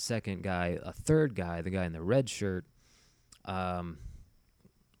this second guy, a third guy, the guy in the red shirt, crap,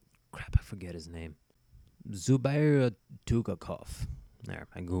 I forget his name. Zubair Tugakov. There,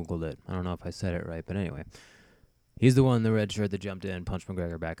 I Googled it. I don't know if I said it right, but anyway. He's the one in the red shirt that jumped in and punched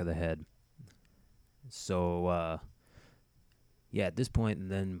McGregor back of the head. So, at this point,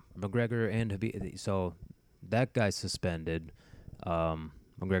 and then McGregor and Khabib, so that guy's suspended.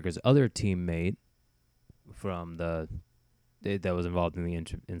 McGregor's other teammate from that was involved in the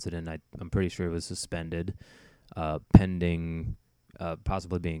incident, I'm pretty sure it was suspended, pending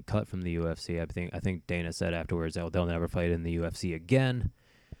possibly being cut from the UFC. I think Dana said afterwards they'll never fight in the UFC again.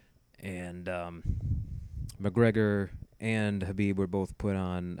 And McGregor and Khabib were both put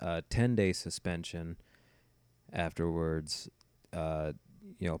on a 10-day suspension afterwards,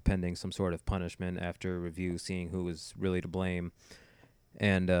 pending some sort of punishment after review, seeing who was really to blame.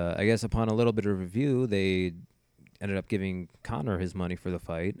 And I guess upon a little bit of review, they ended up giving Conor his money for the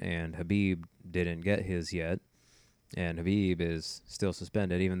fight, and Khabib didn't get his yet. And Khabib is still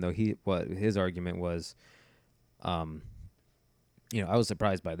suspended, even though his argument was, I was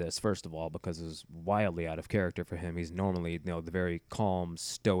surprised by this, first of all, because it was wildly out of character for him. He's normally, the very calm,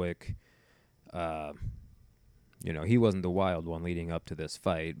 stoic, he wasn't the wild one leading up to this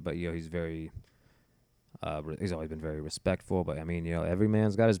fight, but, he's very, he's always been very respectful. But, every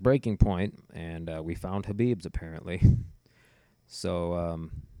man's got his breaking point, and we found Khabib's, apparently. So,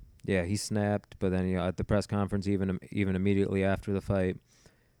 he snapped, but then, at the press conference, even immediately after the fight,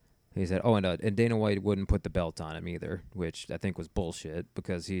 he said, and Dana White wouldn't put the belt on him either, which I think was bullshit,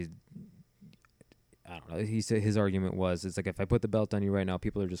 because I don't know, he said his argument was, it's like, if I put the belt on you right now,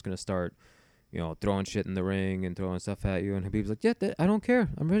 people are just going to start, throwing shit in the ring and throwing stuff at you, and Khabib's like, I don't care,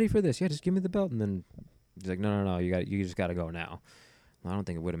 I'm ready for this, just give me the belt, and then he's like, no, you just got to go now. I don't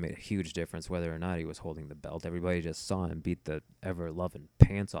think it would have made a huge difference whether or not he was holding the belt. Everybody just saw him beat the ever-loving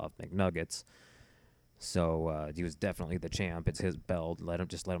pants off McNuggets. So he was definitely the champ. It's his belt. Let him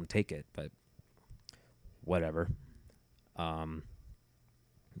take it. But whatever.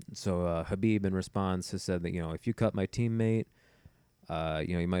 So Khabib, in response, has said that, if you cut my teammate,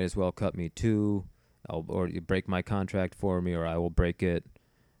 you might as well cut me too. Or you break my contract for me, or I will break it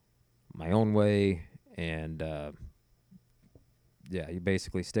my own way. And you're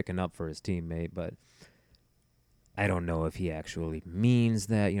basically sticking up for his teammate, but I don't know if he actually means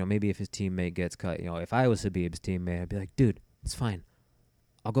that. Maybe if his teammate gets cut, if I was Khabib's teammate, I'd be like, dude, it's fine.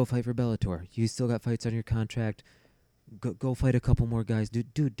 I'll go fight for Bellator. You still got fights on your contract. Go fight a couple more guys.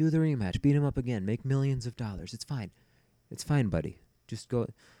 Dude, do the rematch. Beat him up again. Make millions of dollars. It's fine. It's fine, buddy. Just go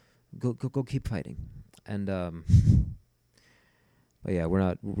keep fighting. And, but yeah, we're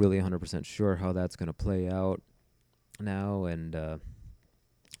not really 100% sure how that's going to play out now, and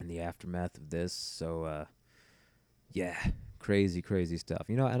in the aftermath of this. So crazy stuff,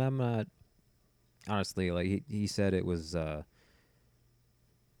 and I'm not, honestly, like he said it was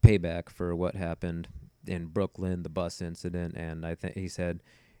payback for what happened in Brooklyn, the bus incident, and I think he said,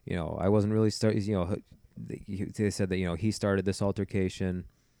 I wasn't really they said that, he started this altercation,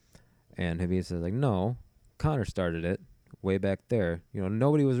 and Khabib says, like, no, Conor started it way back there.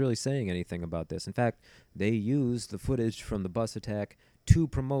 Nobody was really saying anything about this. In fact, they used the footage from the bus attack to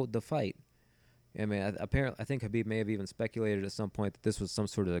promote the fight. Apparently, I think Khabib may have even speculated at some point that this was some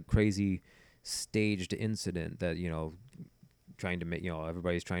sort of crazy staged incident that, trying to make,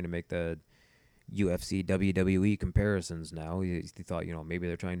 everybody's trying to make the UFC, WWE comparisons now. He thought, maybe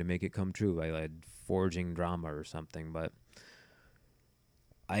they're trying to make it come true by forging drama or something, but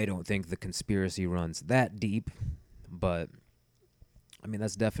I don't think the conspiracy runs that deep. But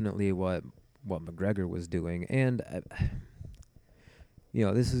that's definitely what McGregor was doing, and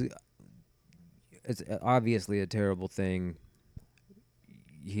it's obviously a terrible thing.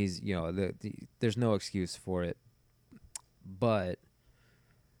 He's there's no excuse for it, but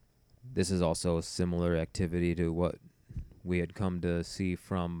this is also a similar activity to what we had come to see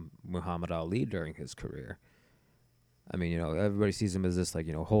from Muhammad Ali during his career. Everybody sees him as this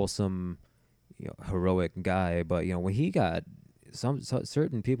wholesome, heroic guy, but when he got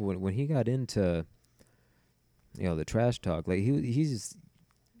certain people, when he got into the trash talk, like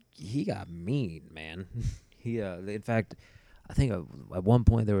he got mean, man. He in fact, I think at one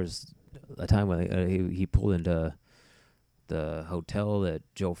point there was a time when he pulled into the hotel that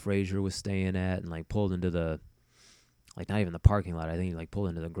Joe Frazier was staying at, and pulled into the like not even the parking lot. I think he like pulled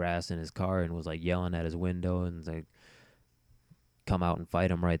into the grass in his car and was like yelling at his window and like come out and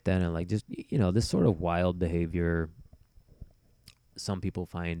fight him right then. And like just, this sort of wild behavior some people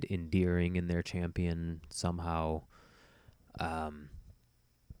find endearing in their champion somehow. I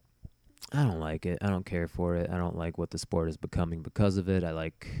don't like it. I don't care for it. I don't like what the sport is becoming because of it.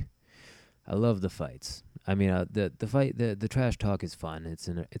 I love the fights. I mean, the fight, the trash talk is fun. It's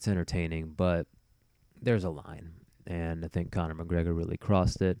entertaining, but there's a line, and I think Conor McGregor really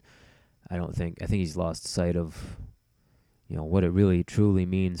crossed it. I think he's lost sight of, what it really truly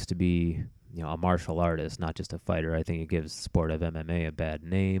means to be, a martial artist, not just a fighter. I think it gives the sport of MMA a bad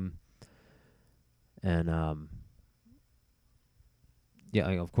name, and yeah,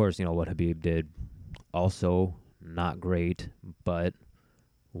 of course, what Khabib did, also not great, but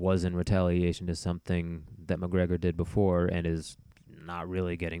was in retaliation to something that McGregor did before and is not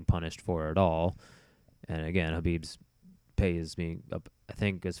really getting punished for at all. And again, Khabib's pay is being, I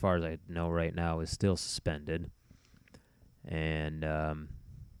think, as far as I know right now, is still suspended. And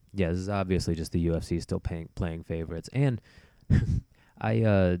this is obviously just the UFC still playing favorites. And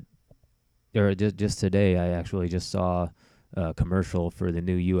just today, I actually just saw a commercial for the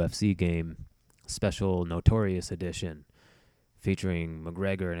new UFC game, Special Notorious Edition, featuring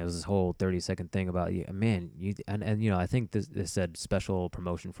McGregor, and it was this whole 30-second thing about, I think this said special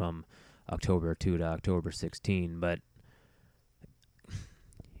promotion from October 2 to October 16, but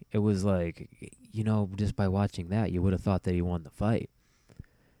it was like, just by watching that, you would have thought that he won the fight.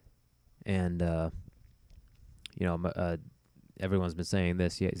 And, everyone's been saying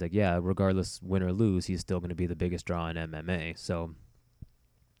this. Yeah, he's like, regardless win or lose, he's still going to be the biggest draw in MMA. So,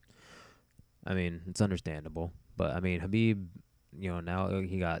 I mean, it's understandable. But, I mean, Khabib, now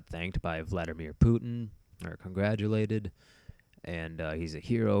he got thanked by Vladimir Putin, or congratulated, and he's a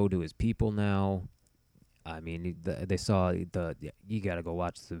hero to his people now. I mean, they saw you got to go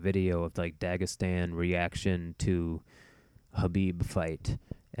watch the video of, like, Dagestan reaction to Khabib fight.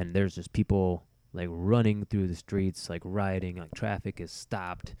 And there's just people like running through the streets, like rioting, like traffic is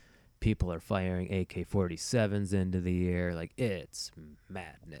stopped. People are firing AK-47s into the air. Like, it's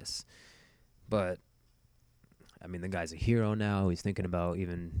madness. But, I mean, the guy's a hero now. He's thinking about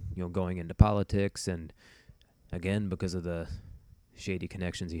even, going into politics. And, again, because of the shady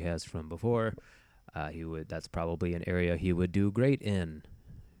connections he has from before, that's probably an area he would do great in,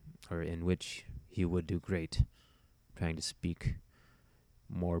 or in which he would do great. I'm trying to speak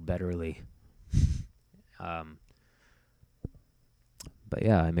more betterly. But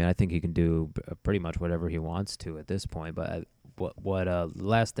yeah, I mean, I think he can do pretty much whatever he wants to at this point. But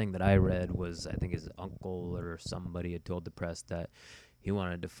last thing that I read was, I think his uncle or somebody had told the press that he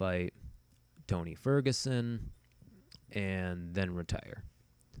wanted to fight Tony Ferguson and then retire.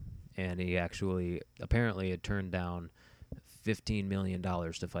 And he actually apparently had turned down $15 million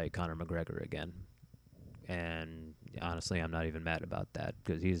to fight Conor McGregor again. And honestly, I'm not even mad about that,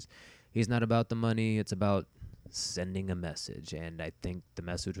 because he's not about the money. It's about sending a message. And I think the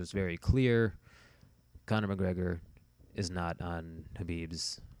message was very clear. Conor McGregor is not on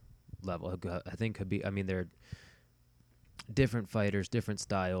Khabib's level. I think they're different fighters, different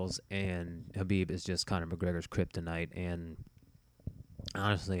styles, and Khabib is just Conor McGregor's kryptonite. And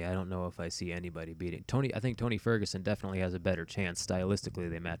honestly, I don't know if I see anybody beating Tony. I think Tony Ferguson definitely has a better chance. Stylistically,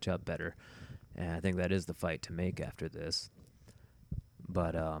 they match up better. And I think that is the fight to make after this.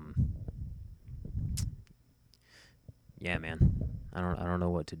 But yeah, man, I don't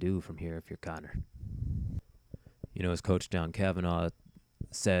know what to do from here if you're Conor. His coach John Kavanagh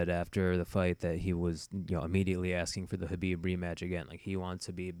said after the fight that he was, immediately asking for the Khabib rematch again. Like, he wants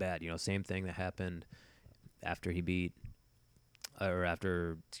Khabib bad. Same thing that happened after he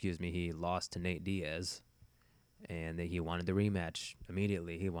lost to Nate Diaz. And that he wanted the rematch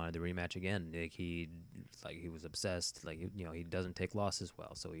immediately. He wanted the rematch again. He was obsessed. He doesn't take losses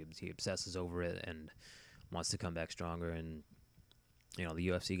well, so he obsesses over it and wants to come back stronger. And the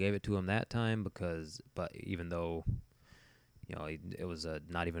UFC gave it to him that time but even though it was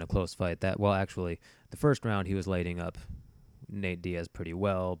not even a close fight. Actually, the first round he was lighting up Nate Diaz pretty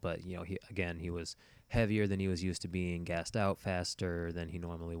well, but he was heavier than he was used to being, gassed out faster than he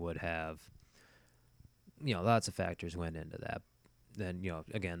normally would have. Lots of factors went into that. Then,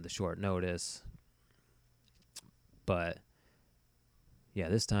 again, the short notice. But, yeah,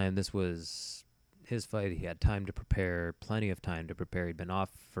 this was his fight. He had time to prepare, plenty of time to prepare. He'd been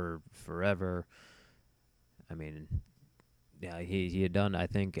off for forever. I mean, yeah, he had done, I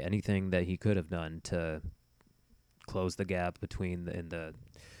think, anything that he could have done to close the gap between in the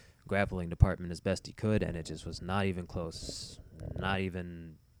grappling department as best he could, and it just was not even close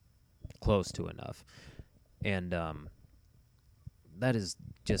to enough. And that is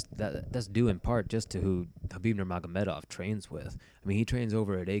just that's due in part just to who Khabib Nurmagomedov trains with. I mean, he trains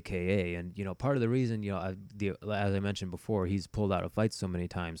over at AKA, and part of the reason as I mentioned before, he's pulled out of fights so many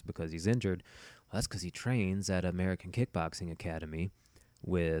times because he's injured. Well, that's because he trains at American Kickboxing Academy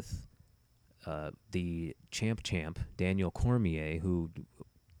with the champ Daniel Cormier, who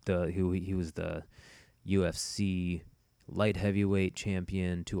he was the UFC light heavyweight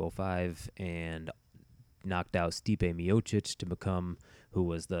champion 205 and knocked out Stipe Miocic to become, who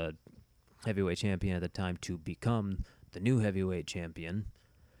was the heavyweight champion at the time, to become the new heavyweight champion.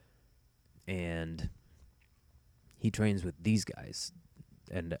 And he trains with these guys.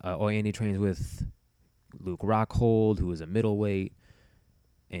 And he trains with Luke Rockhold, who is a middleweight,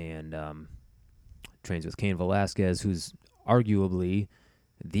 and trains with Cain Velasquez, who's arguably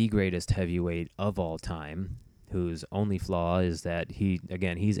the greatest heavyweight of all time, whose only flaw is that he's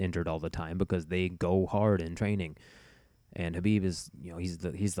injured all the time because they go hard in training. And Khabib is, he's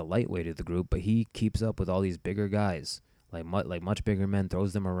the lightweight of the group, but he keeps up with all these bigger guys, like much bigger men,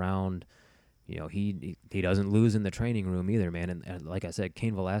 throws them around. He doesn't lose in the training room either, man. And like I said,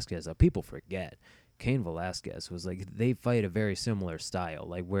 Cain Velasquez, people forget, Cain Velasquez was like, they fight a very similar style,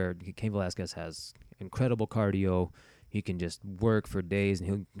 like where Cain Velasquez has incredible cardio. He can just work for days,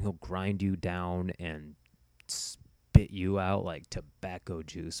 and he'll grind you down and spit you out like tobacco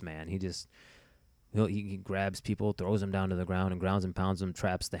juice, man. He grabs people, throws them down to the ground, and grounds and pounds them,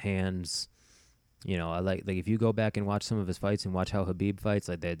 traps the hands. I like if you go back and watch some of his fights and watch how Khabib fights,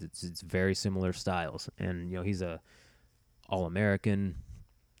 like that, it's very similar styles. And he's a All-American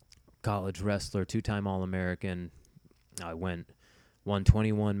college wrestler, 2-time All-American. Won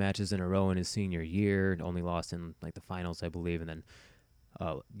 21 matches in a row in his senior year, only lost in like the finals, I believe. And then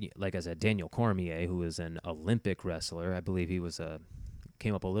like I said, Daniel Cormier, who is an Olympic wrestler. I believe he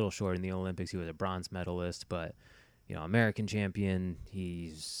came up a little short in the Olympics. He was a bronze medalist, but, American champion.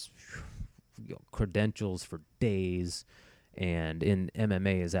 He's credentials for days, and in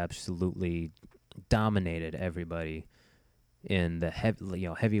MMA has absolutely dominated everybody in the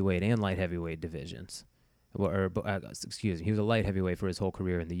heavyweight and light heavyweight divisions. He was a light heavyweight for his whole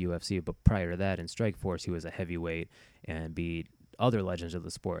career in the UFC, but prior to that in Strikeforce, he was a heavyweight and beat other legends of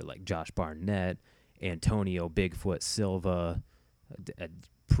the sport like Josh Barnett, Antonio Bigfoot Silva,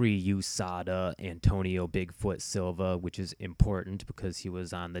 pre-USADA Antonio Bigfoot Silva, which is important because he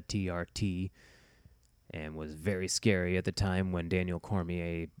was on the TRT and was very scary at the time when Daniel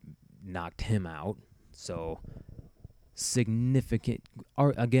Cormier knocked him out. So significant.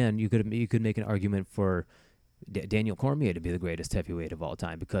 Again, you could make an argument for Daniel Cormier to be the greatest heavyweight of all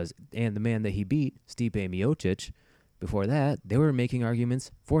time and the man that he beat, Stipe Miocic, before that, they were making arguments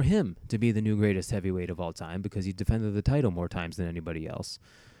for him to be the new greatest heavyweight of all time because he defended the title more times than anybody else.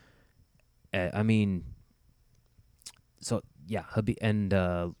 Luke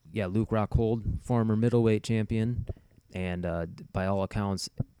Rockhold, former middleweight champion, and by all accounts,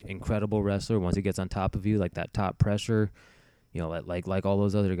 incredible wrestler. Once he gets on top of you, like that top pressure, like all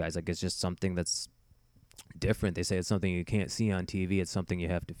those other guys, like it's just something that's different. They say it's something you can't see on TV. It's something you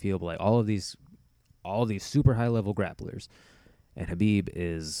have to feel. But like all these super high level grapplers, and Khabib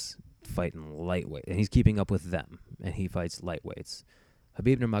is fighting lightweight, and he's keeping up with them, and he fights lightweights.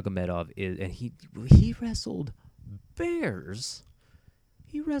 Khabib Nurmagomedov he wrestled bears.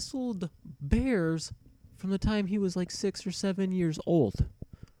 He wrestled bears from the time he was like 6 or 7 years old.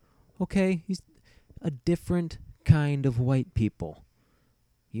 Okay, he's a different kind of white people.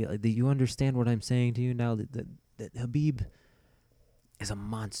 You understand what I'm saying to you now? That Khabib is a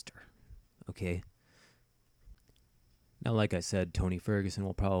monster. Okay. Now, like I said, Tony Ferguson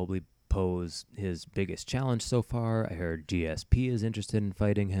will probably pose his biggest challenge so far. I heard GSP is interested in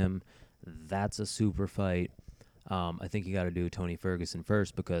fighting him. That's a super fight. I think you got to do Tony Ferguson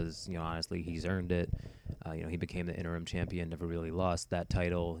first because, honestly, he's earned it. He became the interim champion, never really lost that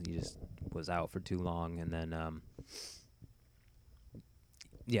title. He just was out for too long. And then,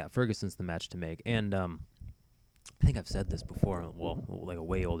 Ferguson's the match to make. And I think I've said this before, like a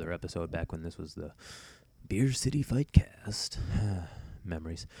way older episode back when this was the Beer City Fightcast.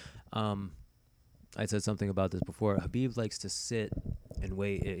 Memories. I said something about this before. Khabib likes to sit and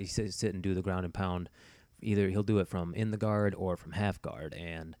wait. He says sit and do the ground and pound. Either he'll do it from in the guard or from half guard.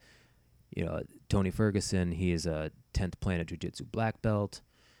 And, Tony Ferguson, he is a 10th Planet Jiu-Jitsu black belt.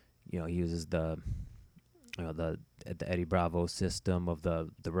 He uses the Eddie Bravo system of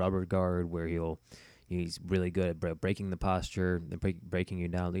the rubber guard where he's really good at breaking the posture and breaking you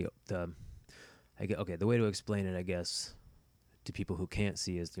down. The way to explain it, I guess, to people who can't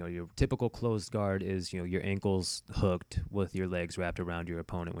see is, your typical closed guard is, your ankles hooked with your legs wrapped around your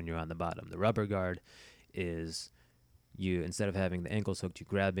opponent when you're on the bottom. The rubber guard is you, instead of having the ankles hooked, you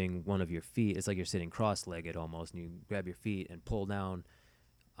grabbing one of your feet. It's like you're sitting cross-legged almost, and you grab your feet and pull down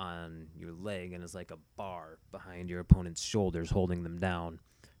on your leg, and it's like a bar behind your opponent's shoulders holding them down,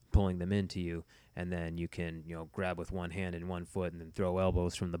 pulling them into you, and then you can, grab with one hand and one foot and then throw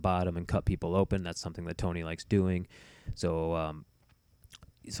elbows from the bottom and cut people open. That's something that Tony likes doing. So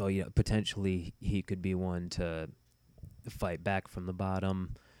potentially he could be one to fight back from the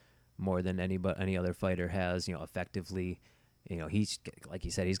bottom more than any other fighter has, effectively. He's, like he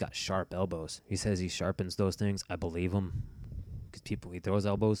said, he's got sharp elbows. He says he sharpens those things. I believe him, because he throws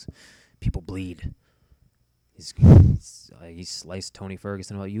elbows, people bleed. He sliced Tony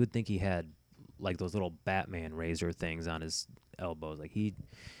Ferguson. Well, you would think he had like those little Batman razor things on his elbows. Like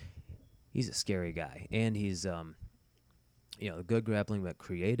he's a scary guy, and he's good grappling, but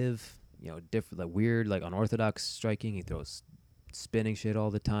creative. Different, like weird, like unorthodox striking. He throws spinning shit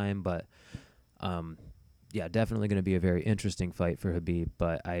all the time, but definitely going to be a very interesting fight for Khabib.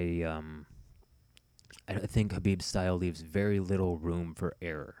 But I think Khabib's style leaves very little room for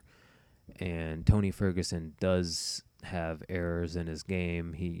error, and Tony Ferguson does have errors in his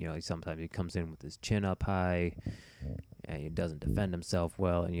game. He sometimes he comes in with his chin up high, and he doesn't defend himself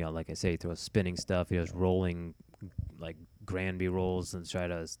well. And like I say, he throws spinning stuff. He does rolling, like Granby rolls, and try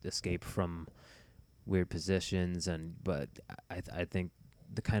to escape from weird positions. But I think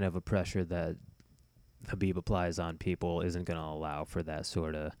the kind of a pressure that Khabib applies on people isn't going to allow for that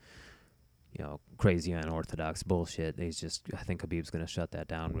sort of crazy unorthodox bullshit. I think Khabib's going to shut that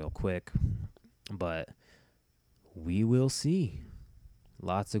down real quick. But we will see.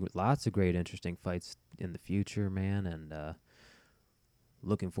 Lots of great, interesting fights in the future, man, and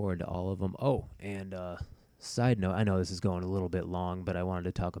looking forward to all of them. Oh, and side note, I know this is going a little bit long, but I wanted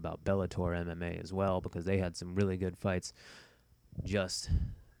to talk about Bellator MMA as well, because they had some really good fights just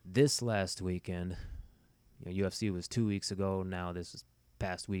this last weekend. UFC was 2 weeks ago. Now this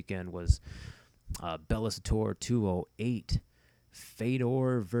past weekend was Bellator 208.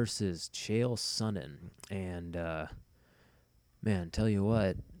 Fedor versus Chael Sonnen. And, man, tell you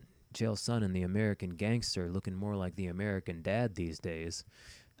what, Chael Sonnen, the American gangster, looking more like the American dad these days.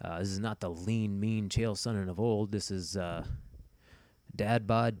 This is not the lean, mean Chael Sonnen of old. This is dad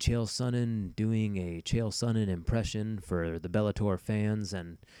bod Chael Sonnen doing a Chael Sonnen impression for the Bellator fans.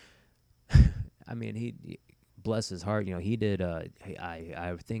 And, I mean, he bless his heart, he did,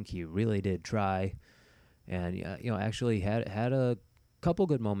 I think he really did try. And, actually had a couple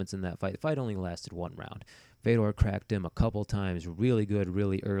good moments in that fight. The fight only lasted one round. Fedor cracked him a couple times really good,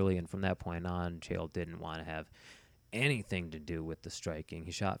 really early, and from that point on, Chael didn't want to have anything to do with the striking.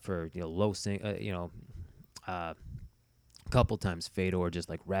 He shot for, low a couple times Fedor just,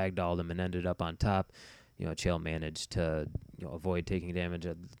 like, ragdolled him and ended up on top. Chael managed to, avoid taking damage,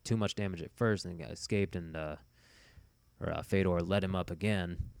 too much damage at first, and got escaped, and Fedor let him up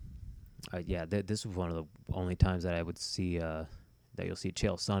again. This was one of the only times that I would see that you'll see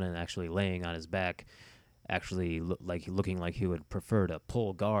Chael Sonnen actually laying on his back, actually looking like he would prefer to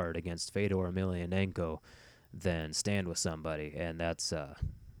pull guard against Fedor Emelianenko than stand with somebody, and that's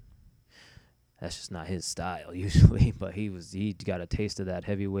just not his style usually. But he got a taste of that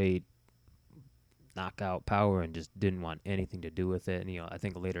heavyweight knockout power and just didn't want anything to do with it. And I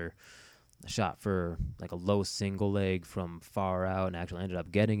think later shot for like a low single leg from far out and actually ended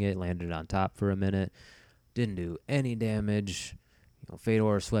up getting it, landed on top for a minute, didn't do any damage.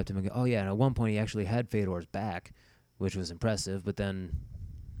 Fedor swept him again. Oh yeah, and at one point he actually had Fedor's back, which was impressive, but then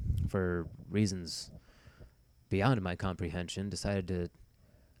for reasons beyond my comprehension decided to,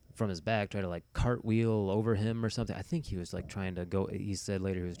 from his back, try to like cartwheel over him or something. I think he was like trying to go, he said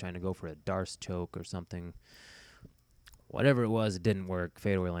later he was trying to go for a Darce choke or something. Whatever it was, it didn't work.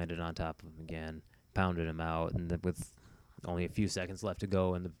 Fedor landed on top of him again, pounded him out, and with only a few seconds left to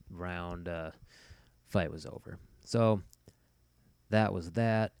go in the round, fight was over. So that was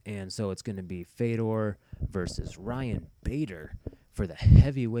that, and so it's going to be Fedor versus Ryan Bader for the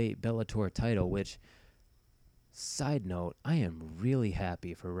heavyweight Bellator title, which, side note, I am really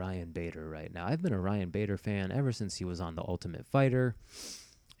happy for Ryan Bader right now. I've been a Ryan Bader fan ever since he was on The Ultimate Fighter,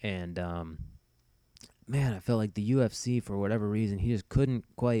 and man, I felt like the UFC, for whatever reason, he just couldn't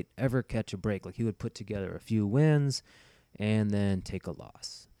quite ever catch a break. Like, he would put together a few wins and then take a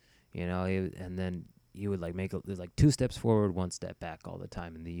loss, and then he would like make like 2 steps forward, 1 step back all the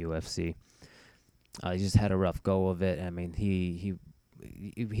time in the UFC. He just had a rough go of it. I mean, he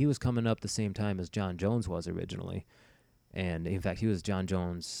was coming up the same time as John Jones was originally, and in fact, he was John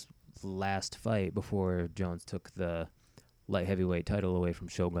Jones' last fight before Jones took the light heavyweight title away from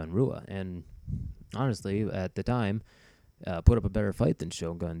Shogun Rua, and honestly, at the time, put up a better fight than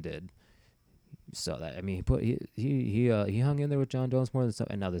Shogun did. So that, I mean, he hung in there with John Jones more than so.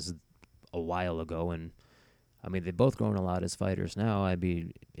 And now this is a while ago, and I mean they've both grown a lot as fighters now. I'd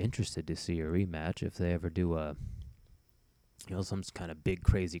be interested to see a rematch if they ever do some kind of big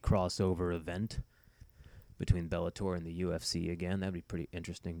crazy crossover event between Bellator and the UFC again. That'd be pretty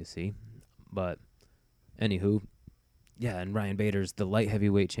interesting to see. But anywho, yeah, and Ryan Bader's the light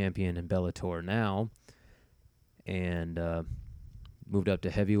heavyweight champion in Bellator now, and moved up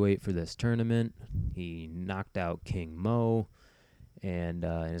to heavyweight for this tournament. He knocked out King Mo, and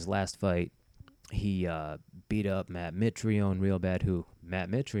in his last fight, he beat up Matt Mitrione real bad, who Matt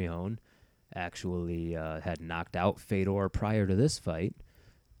Mitrione actually had knocked out Fedor prior to this fight.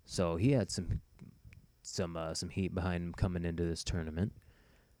 So he had some heat behind him coming into this tournament.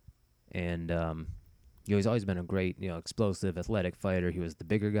 And he's always been a great, explosive, athletic fighter. He was the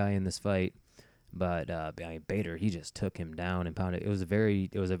bigger guy in this fight. But Bader, he just took him down and pounded. It was a very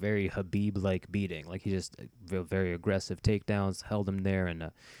Habib-like beating. Like, he just very aggressive takedowns, held him there,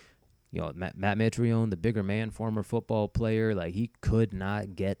 and Matt Mitrione, the bigger man, former football player, like, he could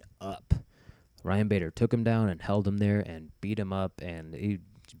not get up. Ryan Bader took him down and held him there and beat him up, and he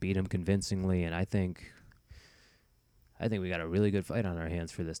beat him convincingly. And I think we got a really good fight on our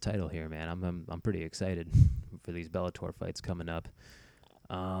hands for this title here, man. I'm pretty excited for these Bellator fights coming up.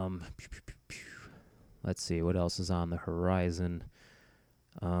 Let's see, what else is on the horizon?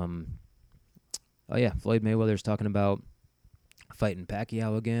 Floyd Mayweather's talking about fighting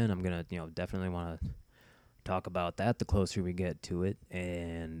Pacquiao again. I'm going to, definitely want to talk about that the closer we get to it.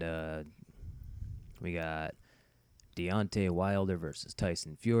 And we got Deontay Wilder versus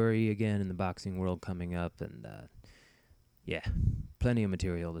Tyson Fury again in the boxing world coming up. And, plenty of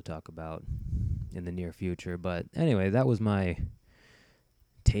material to talk about in the near future. But anyway, that was my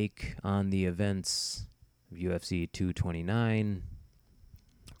take on the events of UFC 229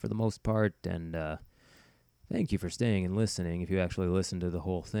 for the most part, and thank you for staying and listening if you actually listened to the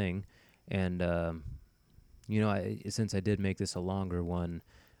whole thing. And since I did make this a longer one,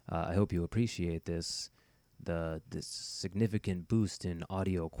 I hope you appreciate this significant boost in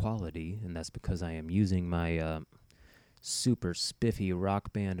audio quality, and that's because I am using my super spiffy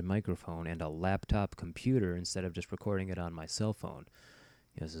Rock Band microphone and a laptop computer instead of just recording it on my cell phone.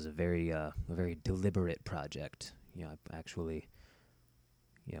 This is a very deliberate project. I actually,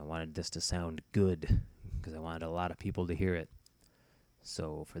 wanted this to sound good because I wanted a lot of people to hear it.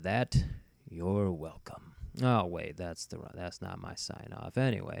 So for that, you're welcome. Oh wait, that's not my sign off.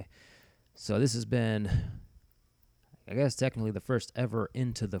 Anyway, so this has been, I guess, technically the first ever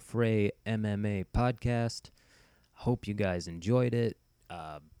Into the Fray MMA podcast. Hope you guys enjoyed it.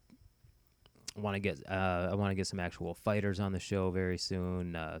 I want to get some actual fighters on the show very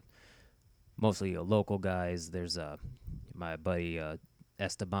soon. Mostly local guys. There's my buddy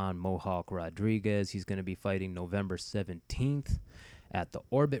Esteban Mohawk Rodriguez. He's going to be fighting November 17th at the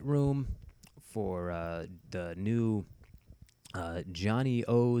Orbit Room for the new Johnny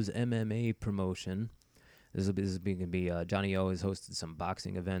O's MMA promotion. This is going to be Johnny O has hosted some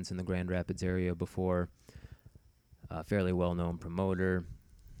boxing events in the Grand Rapids area before. Fairly well-known promoter.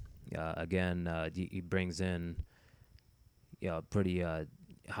 He brings in pretty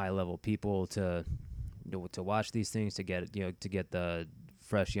high-level people to watch these things, to get the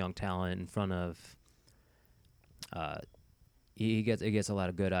fresh young talent in front of. He gets a lot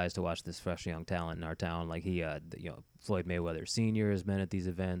of good eyes to watch this fresh young talent in our town. Like Floyd Mayweather Sr. has been at these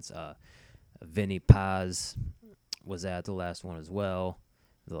events. Vinny Paz was at the last one as well,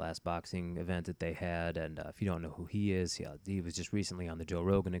 the last boxing event that they had. And if you don't know who he is, he was just recently on the Joe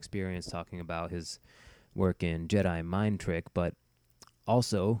Rogan Experience talking about his work in Jedi Mind Trick. But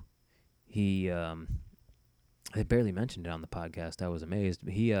also, I barely mentioned it on the podcast. I was amazed.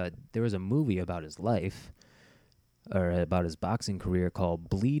 There was a movie about his life, or about his boxing career, called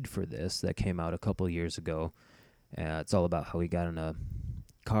Bleed for This that came out a couple of years ago. It's all about how he got in a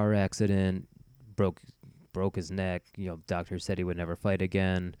car accident, broke his neck. Doctors said he would never fight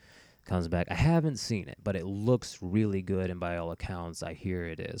again. Comes back. I haven't seen it, but it looks really good, and by all accounts, I hear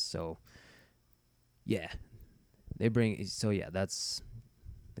it is. So, that's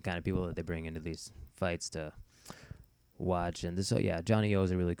the kind of people that they bring into these fights to watch. And Johnny O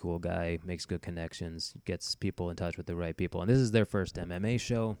is a really cool guy, makes good connections, gets people in touch with the right people. And this is their first MMA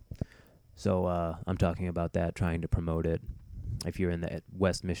show, so I'm talking about that, trying to promote it. If you're in the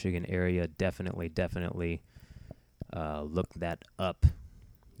West Michigan area, definitely look that up.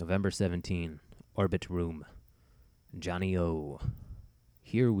 November 17, Orbit Room, Johnny O.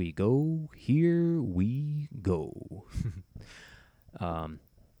 Here we go.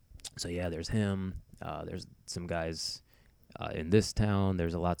 There's him. There's some guys in this town.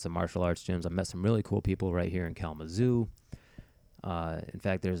 There's lots of martial arts gyms. I met some really cool people right here in Kalamazoo. In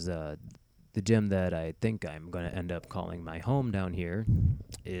fact, there's the gym that I think I'm going to end up calling my home down here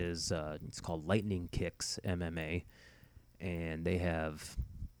is it's called Lightning Kicks MMA, and they have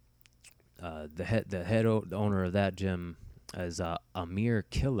the owner of that gym is Amir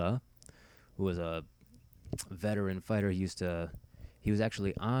Killa, who was a veteran fighter. He was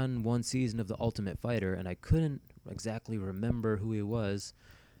actually on one season of The Ultimate Fighter, and I couldn't exactly remember who he was.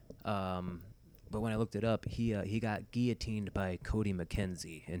 But when I looked it up, he got guillotined by Cody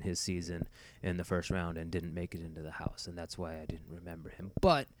McKenzie in his season in the first round and didn't make it into the house, and that's why I didn't remember him.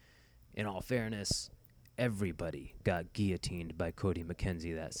 But in all fairness, everybody got guillotined by Cody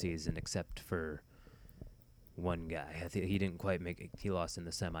McKenzie that season except for one guy. I think he didn't quite make it. He lost in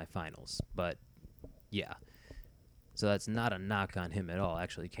the semifinals. But yeah. So that's not a knock on him at all.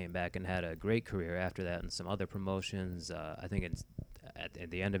 Actually came back and had a great career after that in some other promotions. I think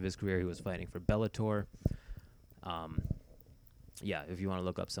at the end of his career he was fighting for Bellator. Yeah, if you want to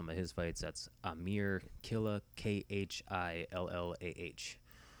look up some of his fights, that's Amir Killa, Khillah.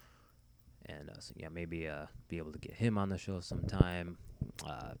 And so yeah, maybe be able to get him on the show sometime.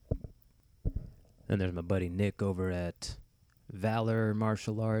 Then there's my buddy Nick over at Valor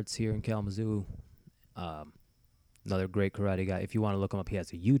Martial Arts here in Kalamazoo. Another great karate guy. If you want to look him up, he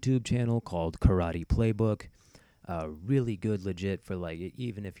has a YouTube channel called Karate Playbook. Really good, legit for like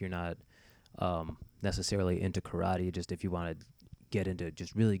even if you're not necessarily into karate, just if you want to get into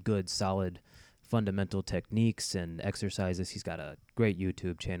just really good, solid, fundamental techniques and exercises. He's got a great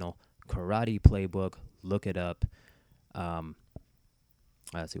YouTube channel, Karate Playbook. Look it up.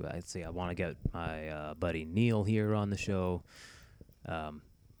 Let's see. I want to get my buddy Neil here on the show.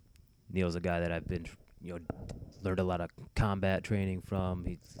 Neil's a guy that I've been, learned a lot of combat training from.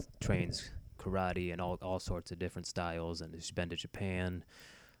 He trains karate and all sorts of different styles, and he's been to Japan.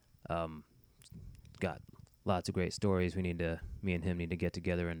 Got lots of great stories. Me and him need to get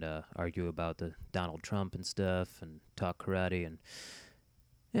together and argue about the Donald Trump and stuff and talk karate. And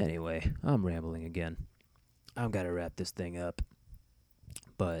anyway, I'm rambling again. I've got to wrap this thing up.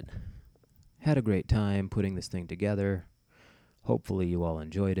 But had a great time putting this thing together. Hopefully you all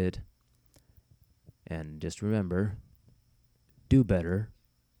enjoyed it. And just remember, do better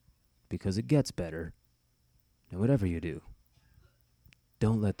because it gets better. And whatever you do,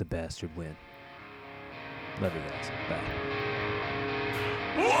 don't let the bastard win. Love you guys. Bye.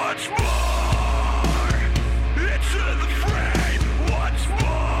 What's more? It's in the frame.